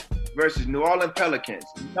Jazz versus New Orleans Pelicans.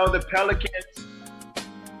 You know the Pelicans,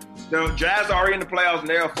 the Jazz are already in the playoffs and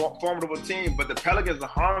they're a formidable team, but the Pelicans are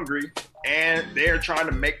hungry and they're trying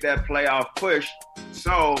to make that playoff push.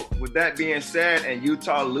 So with that being said, and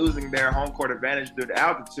Utah losing their home court advantage due to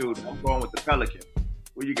altitude, I'm going with the Pelicans.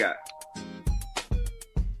 What you got?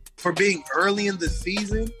 For being early in the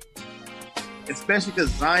season, especially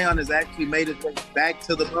because Zion has actually made his way back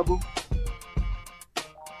to the bubble,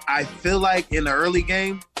 I feel like in the early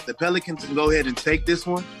game, the Pelicans can go ahead and take this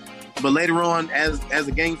one. But later on, as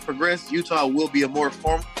the games progress, Utah will be a more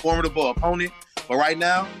formidable opponent. But right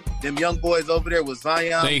now, them young boys over there with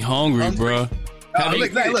Zion. They hungry, bro.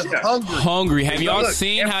 Look, Hungry. Have y'all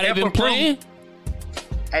seen how they've been playing?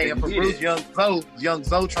 Hey, and for Bruce, young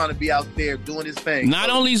Zoe trying to be out there doing his thing. Not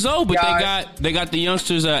only Zoe, but they got the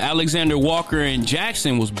youngsters. Alexander Walker and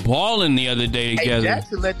Jackson was balling the other day together. Hey,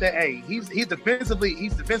 Jackson let that. Hey, he's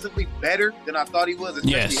defensively better than I thought he was.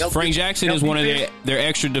 Yes, Frank Jackson is one of their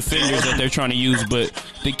extra defenders that they're trying to use. But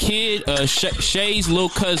the kid, Shay's little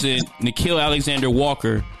cousin, Nickeil Alexander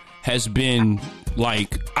Walker, has been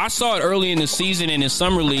like, I saw it early in the season and in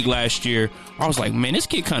summer league last year. I was like, man, this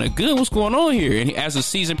kid kind of good. What's going on here? And as the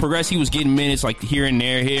season progressed, he was getting minutes like here and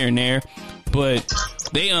there. But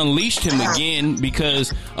they unleashed him again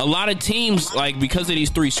because a lot of teams, like, because of these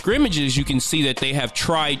 3 scrimmages, you can see that they have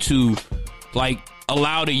tried to, like,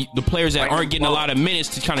 allow the players that aren't getting a lot of minutes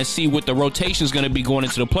to kind of see what the rotation is going to be going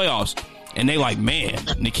into the playoffs. And they like, man,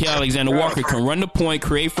 Nickeil Alexander Walker can run the point,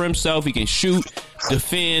 create for himself. He can shoot,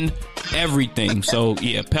 defend, everything. So,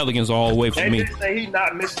 yeah, Pelicans all the way for me. They did say he's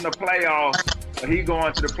not missing the playoffs, but he's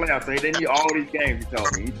going to the playoffs. So they need all these games, he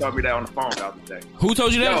told me. He told me that on the phone the other day. Who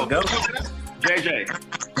told you that?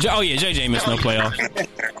 JJ. Oh, yeah, JJ missed no playoffs.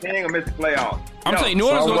 He ain't going to miss the playoffs. I'm saying New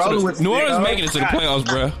Orleans making it to the playoffs,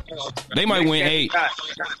 bro. They might win 8.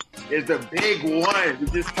 It's the big one.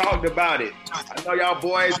 We just talked about it. I know y'all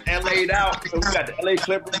boys LA'd out. So we got the LA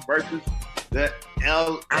Clippers versus the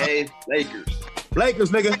LA Lakers.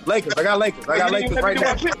 Lakers, nigga. Lakers. I got Lakers right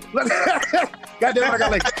now. Goddamn, I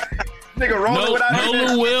got Lakers. Nigga rolling without no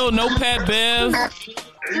Lou Will, no Pat Bev,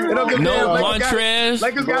 no Montrez.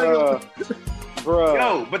 Lakers got to go. Bruh.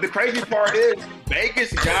 Yo, but the crazy part is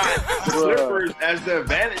Vegas got the Clippers as the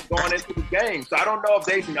advantage going into the game. So I don't know if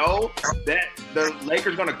they know that the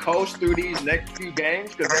Lakers going to coast through these next few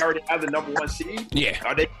games because they already have the number 1 seed. Yeah.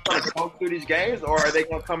 Are they going to coast through these games, or are they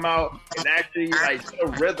going to come out and actually like set a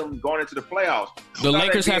rhythm going into the playoffs? The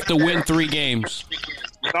Lakers have to win 3 games.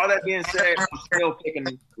 With all that being said, I'm still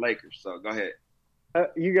picking Lakers. So go ahead.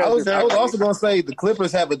 You guys I was also going to say the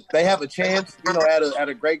Clippers have a chance, at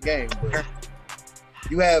a great game. But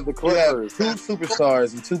you have 2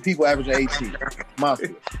 superstars and 2 people averaging 18.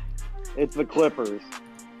 Monster. It's the Clippers.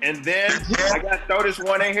 And then I got to throw this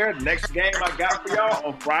one in here. The next game I got for y'all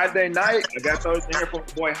on Friday night, I got to throw this in here for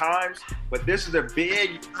my boy Himes. But this is a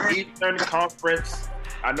big Eastern Conference.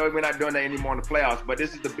 I know we're not doing that anymore in the playoffs, but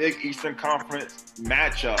this is the big Eastern Conference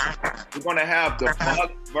matchup. We're going to have the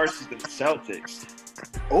Bucks versus the Celtics.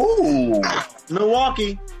 Ooh.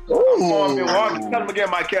 Milwaukee. I'm going Milwaukee. Tell them again,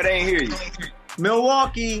 Mike. They ain't hear you.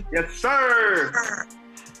 Milwaukee. Yes, sir.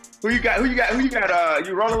 Who you got?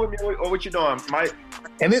 You rolling with me or what you doing, Mike?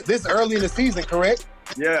 And this early in the season, correct?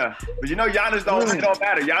 Yeah, but you know Giannis don't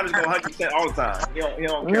matter. Giannis go 100% all the time. He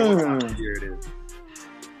don't care what time of year it is.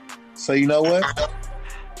 So you know what?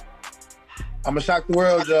 I'm gonna shock the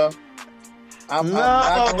world, y'all. I'm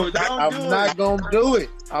not gonna do it.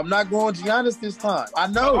 I'm not going Giannis this time. I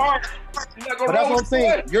know, but that's what I'm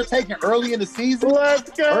saying. You're taking early in the season.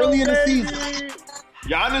 Let's go, early in the baby. season.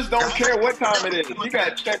 Giannis don't care what time it is. You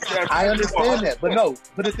got to check that. I understand that, but no,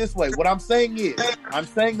 put it this way. What I'm saying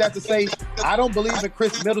that to say, I don't believe in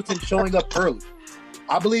Chris Middleton showing up early.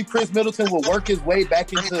 I believe Chris Middleton will work his way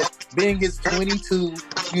back into being his 22,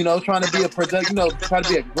 trying to be trying to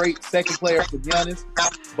be a great second player for Giannis.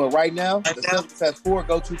 But right now, the Celtics has 4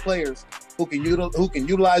 go-to players who can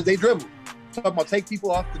utilize their dribble. Talking about take people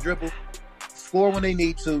off the dribble, score when they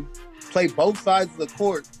need to, play both sides of the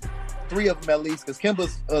court, 3 of them at least, because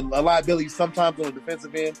Kemba's a liability sometimes on the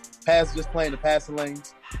defensive end, just playing the passing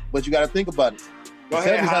lanes. But you got to think about it. Go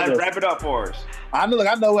ahead, Hines, wrap it up for us. I know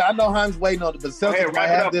Hines waiting on it, but Celtics might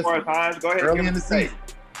have this early in the season.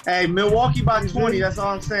 Hey, Milwaukee by 20. That's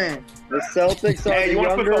all I'm saying. The Celtics are the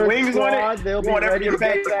younger squad. They'll be ready to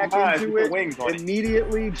get back into it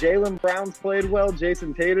immediately. Jaylen Brown's played well.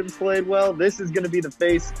 Jason Tatum's played well. This is going to be the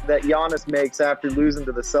face that Giannis makes after losing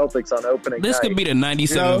to the Celtics on opening This night. could be the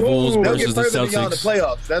 97 Bulls versus the Beyond the Celtics.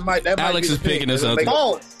 playoffs. That might Alex be is the picking pick. us up.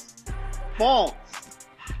 False.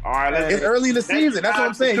 All right, It's early in the season. That's what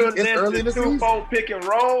I'm saying. It's early in the season. Two-fold pick and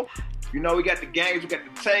roll. We got the games, we got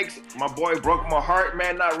the takes. My boy broke my heart,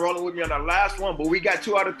 man, not rolling with me on that last one, but we got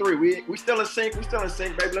 2 out of 3. We still in sync. We still in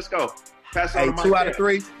sync, baby. Let's go. Pass it on to 2 out of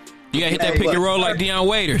 3. You gotta hit that pick and roll like Deion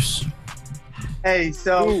Waiters. Hey,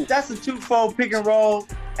 so that's a 2-fold pick and roll.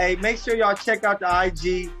 Hey, make sure y'all check out the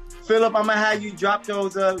IG. Philip, I'm gonna have you drop your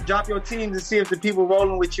teams to see if the people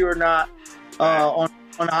rolling with you or not on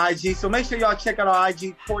the IG. So make sure y'all check out our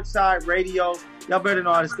IG, Courtside Radio. Y'all better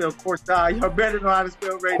know how to spell Courtside. Y'all better know how to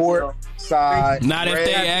spell radio. Courtside. Not if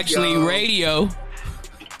they actually radio.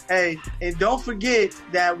 Hey, and don't forget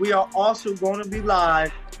that we are also going to be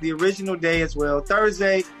live the original day as well.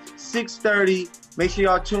 Thursday, 6:30. Make sure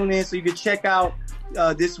y'all tune in so you can check out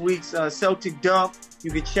this week's Celtic Dump.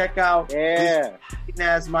 You can check out this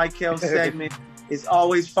as Michael segment. It's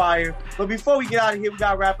always fire. But before we get out of here, we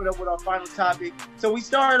got to wrap it up with our final topic. So we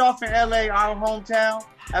started off in LA, our hometown,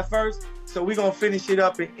 at first. So we're going to finish it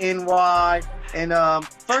up in NY. And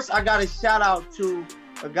first, I got a shout out to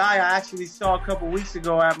a guy I actually saw a couple weeks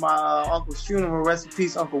ago at my uncle's funeral. Rest in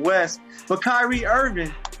peace, Uncle Wes. But Kyrie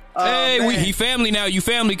Irving. He family now. You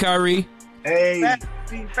family, Kyrie. Hey.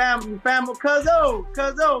 Family. Cuzzo.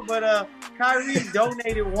 But Kyrie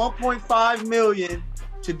donated $1.5 million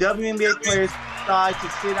to WNBA players decide to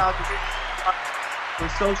sit out for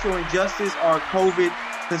social injustice or COVID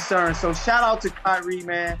concerns. So shout out to Kyrie,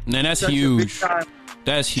 man. Man, that's huge.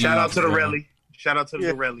 That's huge. Shout out to the rally.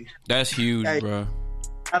 That's huge, bro.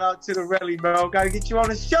 Shout out to the rally, bro. Got to get you on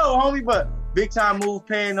the show, homie. But big time move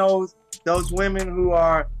paying those women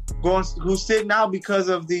who's sitting out because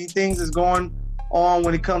of the things that's going on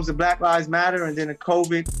when it comes to Black Lives Matter and then the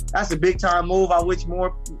COVID. That's a big time move. I wish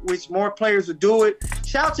more players would do it.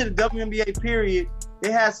 Shout out to the WNBA period.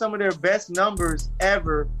 They had some of their best numbers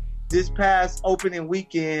ever this past opening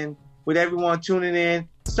weekend with everyone tuning in.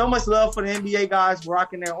 So much love for the NBA guys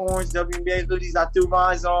rocking their orange WNBA hoodies. I threw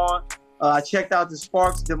mine on. I checked out the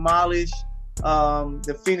Sparks Demolish,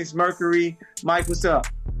 the Phoenix Mercury. Mike, what's up?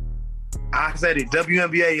 I said it.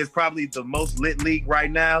 WNBA is probably the most lit league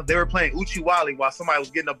right now. They were playing Uchiwali while somebody was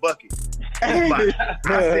getting a bucket. I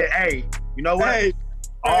said, hey, you know what?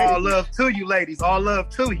 All love to you, ladies. All love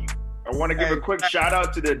to you. I want to give a quick shout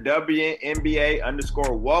out to the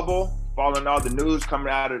WNBA_Wubble. Following all the news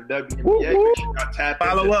coming out of the WNBA.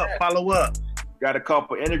 Follow up. Got a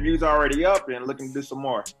couple interviews already up and looking to do some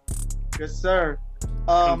more. Yes, sir.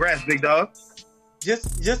 Congrats, big dog.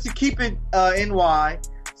 Just to keep it NY.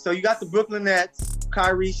 So you got the Brooklyn Nets.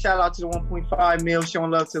 Kyrie, shout out to the 1.5 mil, showing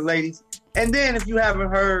love to the ladies. And then if you haven't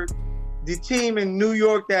heard, the team in New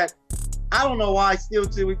York that I don't know why still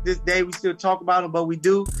to this day we still talk about them, but we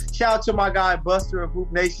do. Shout out to my guy Buster of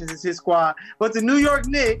Hoop Nations, it's his squad. But the New York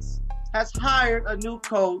Knicks has hired a new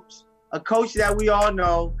coach, a coach that we all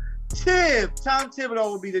know. Tom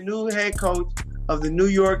Thibodeau will be the new head coach of the New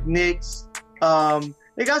York Knicks.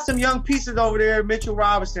 They got some young pieces over there, Mitchell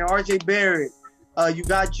Robinson, RJ Barrett. You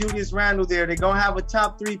got Julius Randle there. They're going to have a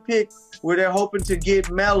top 3 pick where they're hoping to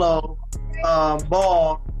get Melo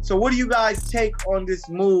Ball. So what do you guys take on this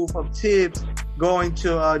move of Tibbs going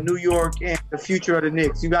to New York and the future of the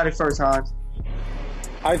Knicks? You got it first, Hans.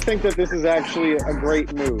 I think that this is actually a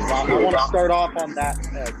great move. I want to start off on that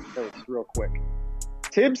first, real quick.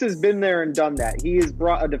 Tibbs has been there and done that. He has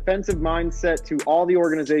brought a defensive mindset to all the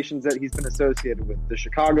organizations that he's been associated with. The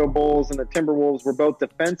Chicago Bulls and the Timberwolves were both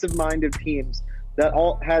defensive-minded teams that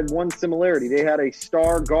all had one similarity. They had a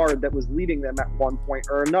star guard that was leading them at one point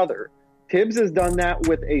or another. Tibbs has done that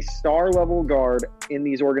with a star-level guard in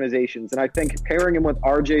these organizations, and I think pairing him with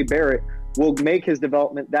R.J. Barrett will make his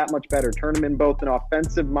development that much better, turn him in both an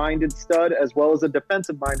offensive-minded stud as well as a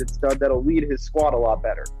defensive-minded stud that'll lead his squad a lot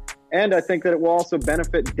better. And I think that it will also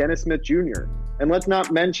benefit Dennis Smith Jr. And let's not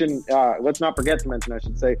forget to mention, I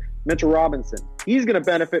should say, Mitchell Robinson. He's going to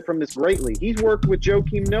benefit from this greatly. He's worked with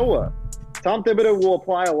Joakim Noah. Tom Thibodeau will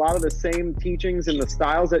apply a lot of the same teachings and the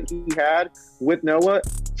styles that he had with Noah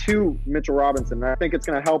to Mitchell Robinson. And I think it's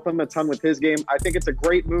going to help him a ton with his game. I think it's a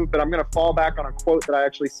great move, but I'm going to fall back on a quote that I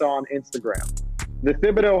actually saw on Instagram. The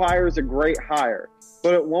Thibodeau hire is a great hire,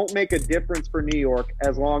 but it won't make a difference for New York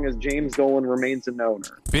as long as James Dolan remains an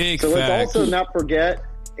owner. Big so fact. Let's also not forget,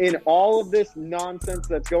 in all of this nonsense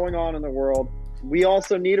that's going on in the world, we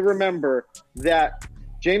also need to remember that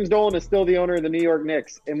James Dolan is still the owner of the New York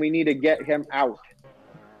Knicks, and we need to get him out.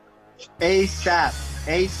 ASAP.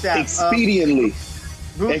 Expediently.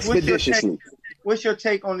 Bruce, expeditiously. What's your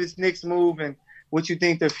take on this Knicks move and what you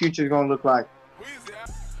think their future is going to look like?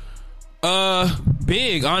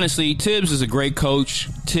 Big, honestly. Tibbs is a great coach.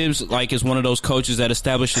 Tibbs, is one of those coaches that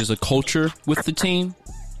establishes a culture with the team,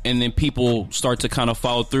 and then people start to kind of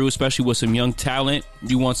follow through, especially with some young talent.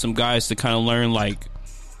 You want some guys to kind of learn,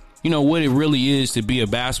 what it really is to be a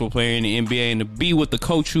basketball player in the NBA and to be with the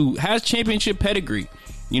coach who has championship pedigree.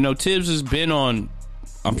 Tibbs has been on,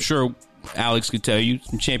 I'm sure Alex could tell you,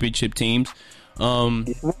 some championship teams. Or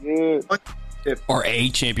a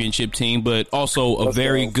championship team, but also a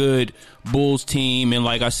very good Bulls team. And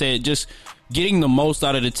like I said, just getting the most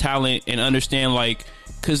out of the talent and understand,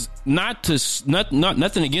 because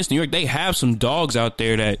nothing against New York. They have some dogs out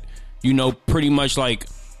there that, pretty much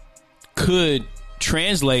could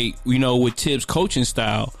translate, with Tibbs' coaching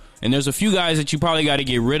style. And there's a few guys that you probably got to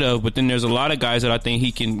get rid of, but then there's a lot of guys that I think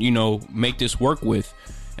he can, make this work with.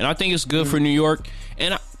 And I think it's good for New York.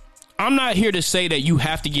 And I'm not here to say that you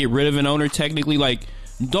have to get rid of an owner technically.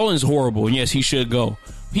 Dolan's horrible, and yes, he should go.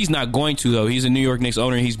 He's not going to, though. He's a New York Knicks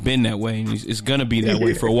owner, and he's been that way, and it's going to be that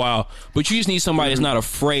way for a while. But you just need somebody that's not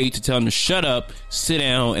afraid to tell him to shut up, sit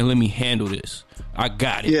down, and let me handle this. I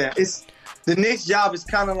got it. Yeah, the Knicks' job is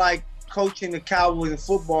kind of like coaching the Cowboys in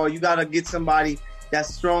football. You got to get somebody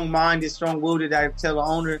that's strong-minded, strong-willed, that tell the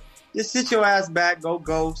owner, just sit your ass back, go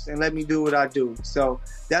ghost, and let me do what I do. So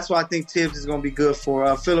that's why I think Tibbs is going to be good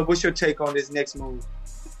for. Philip, what's your take on this next move?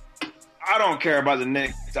 I don't care about the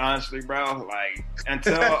Knicks, honestly, bro.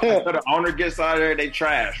 Until the owner gets out of there, they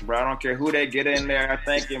trash, bro. I don't care who they get in there. I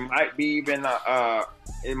think it might even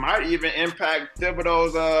impact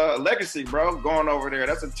Thibodeau's legacy, bro. Going over there,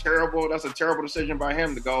 that's a terrible decision by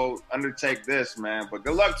him to go undertake this, man. But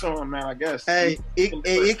good luck to him, man. I guess. Hey,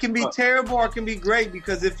 it can be terrible or it can be great,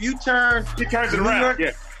 because if you turn, he turns it around.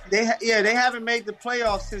 York, they haven't made the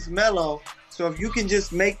playoffs since Melo. So if you can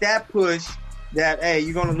just make that push, that, hey,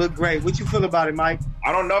 you're going to look great. What you feel about it, Mike?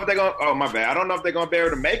 I don't know if they're going to – oh, my bad. I don't know if they're going to be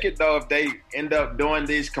able to make it, though, if they end up doing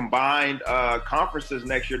these combined conferences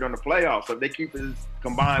next year during the playoffs. So if they keep this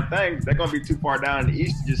combined thing, they're going to be too far down in the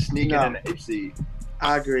East to just sneak in the 8th seed.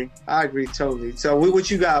 I agree totally. So what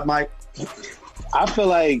you got, Mike? I feel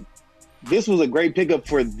like this was a great pickup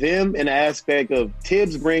for them in the aspect of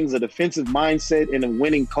Tibbs brings a defensive mindset and a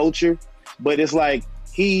winning culture, but it's like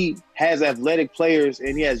he has athletic players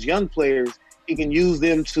and he has young players. He can use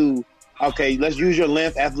them to, okay, let's use your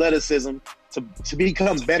length, athleticism to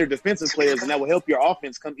become better defensive players, and that will help your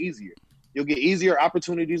offense come easier. You'll get easier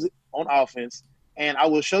opportunities on offense, and I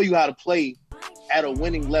will show you how to play at a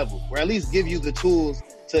winning level, or at least give you the tools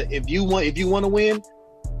to, if you want to win,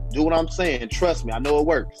 do what I'm saying. Trust me, I know it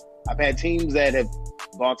works. I've had teams that have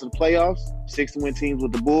gone to the playoffs, 6-win teams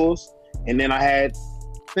with the Bulls, and then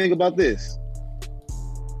think about this.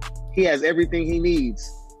 He has everything he needs.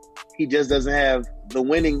 He just doesn't have the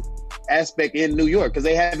winning aspect in New York because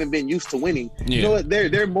they haven't been used to winning. Yeah. You know what?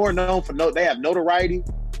 They're more known for they have notoriety,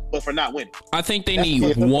 but for not winning. I think they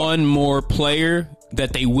need one more player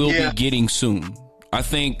that they will be getting soon. I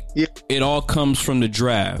think it all comes from the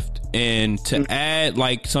draft. And to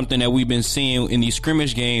add something that we've been seeing in these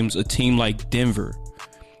scrimmage games, a team like Denver.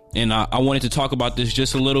 And I wanted to talk about this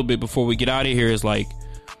just a little bit before we get out of here is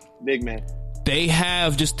big man. They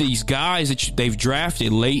have just these guys that they've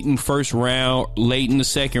drafted late in first round, late in the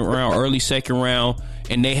second round, early second round,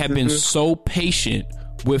 and they have been so patient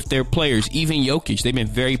with their players. Even Jokic, they've been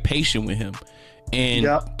very patient with him. And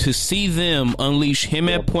to see them unleash him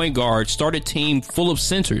at point guard, start a team full of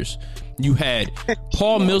centers. You had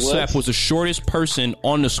Paul Millsap was the shortest person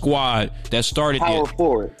on the squad that started Power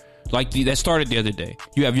forward. that started the other day.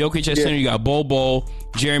 You have Jokic at center, you got Bol,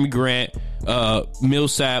 Jeremy Grant,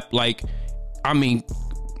 Millsap. Like, I mean,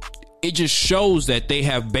 it just shows that they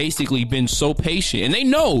have basically been so patient, and they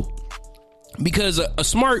know, because a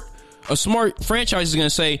smart franchise is going to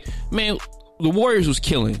say, man, the Warriors was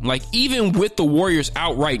killing. Like, even with the Warriors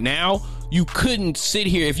out right now, you couldn't sit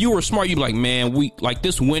here. If you were smart, you'd be like, man, we like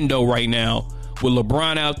this window right now with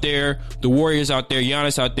LeBron out there, the Warriors out there,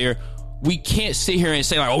 Giannis out there. We can't sit here and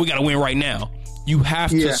say like, oh, we got to win right now. You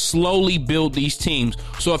have to slowly build these teams.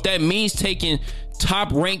 So if that means taking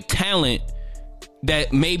top ranked talent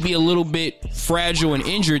that may be a little bit fragile and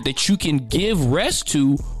injured that you can give rest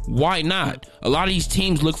to, why not? A lot of these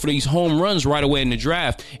teams look for these home runs right away in the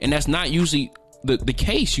draft, and that's not usually the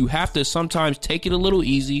case. You have to sometimes take it a little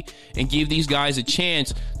easy and give these guys a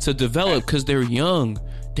chance to develop, because they're young.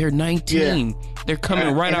 They're 19. They're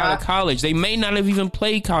coming right out of college. They may not have even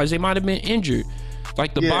played college. They might have been injured.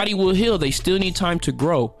 Like, the body will heal. They still need time to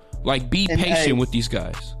grow. Like, be patient with these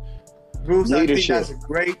guys. Bruce, I think that's a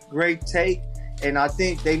great take. And I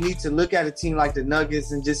think they need to look at a team like the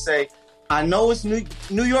Nuggets and just say, I know it's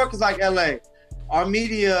New York is like LA. Our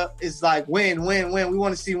media is like win. We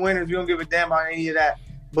want to see winners. We don't give a damn about any of that.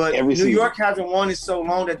 But New York hasn't won it so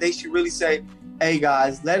long that they should really say, hey,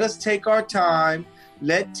 guys, let us take our time.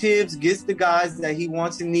 Let Tibbs get the guys that he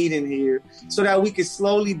wants and need in here so that we can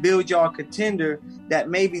slowly build y'all a contender that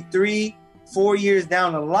maybe 3-4 years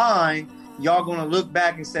down the line, y'all going to look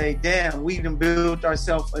back and say, damn, we done built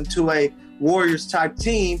ourselves into a Warriors type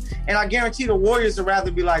team. And I guarantee the Warriors would rather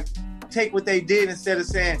be like, take what they did instead of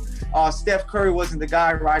saying, Steph Curry wasn't the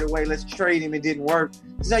guy right away, let's trade him, it didn't work.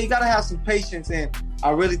 So you got to have some patience, and I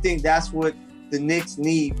really think that's what the Knicks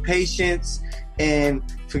need, patience, and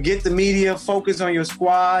forget the media, focus on your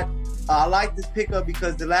squad. I like this pickup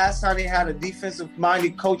because the last time they had a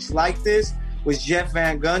defensive-minded coach like this was Jeff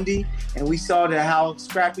Van Gundy, and we saw that how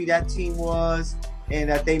scrappy that team was and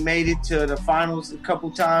that they made it to the finals a couple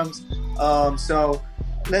times. So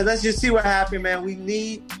let's just see what happened, man. We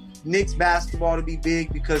need Knicks basketball to be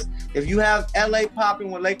big, because if you have LA popping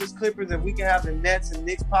with Lakers Clippers, if we can have the Nets and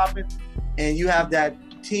Knicks popping, and you have that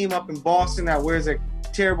team up in Boston that wears a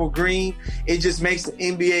terrible green, it just makes the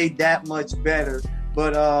NBA that much better.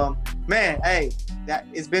 But man, hey,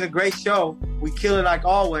 it's been a great show. We kill it like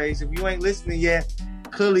always. If you ain't listening yet,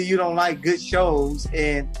 clearly you don't like good shows,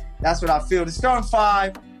 and that's what I feel. The starting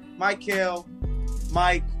five: Michael,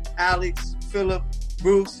 Mike, Alex, Philip,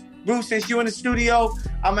 Bruce. Bruce, since you're in the studio,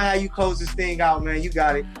 I'm going to have you close this thing out, man. You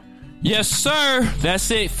got it. Yes, sir.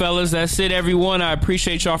 That's it, fellas. That's it, everyone. I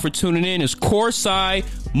appreciate y'all for tuning in. It's Courtside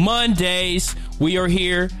Mondays. We are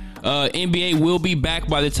here. NBA will be back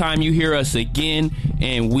by the time you hear us again,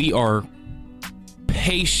 and we are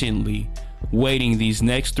patiently waiting these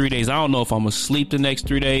next 3 days. I don't know if I'm going to sleep the next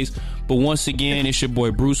 3 days, but once again, it's your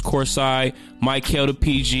boy Bruce Courtside, Michael the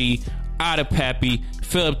PG, Ada Pappy,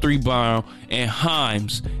 Philip 3 Brown, and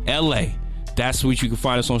Himes LA. That's what you can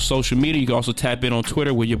find us on social media. You can also tap in on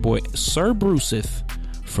Twitter with your boy Sir Bruceth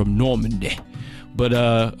from Normandy. But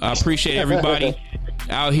I appreciate everybody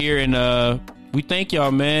out here, and we thank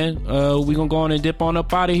y'all, man. We gonna go on and dip on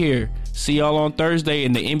up out of here. See y'all on Thursday,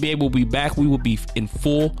 and the NBA will be back. We will be in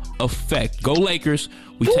full effect. Go Lakers.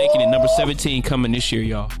 We taking it number 17 coming this year,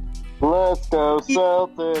 y'all. Let's go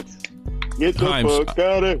Celtics. Get the fuck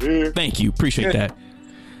out of here. Thank you. Appreciate that.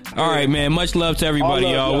 All right, man. Much love to everybody,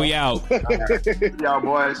 y'all. We out. Y'all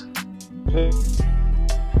boys.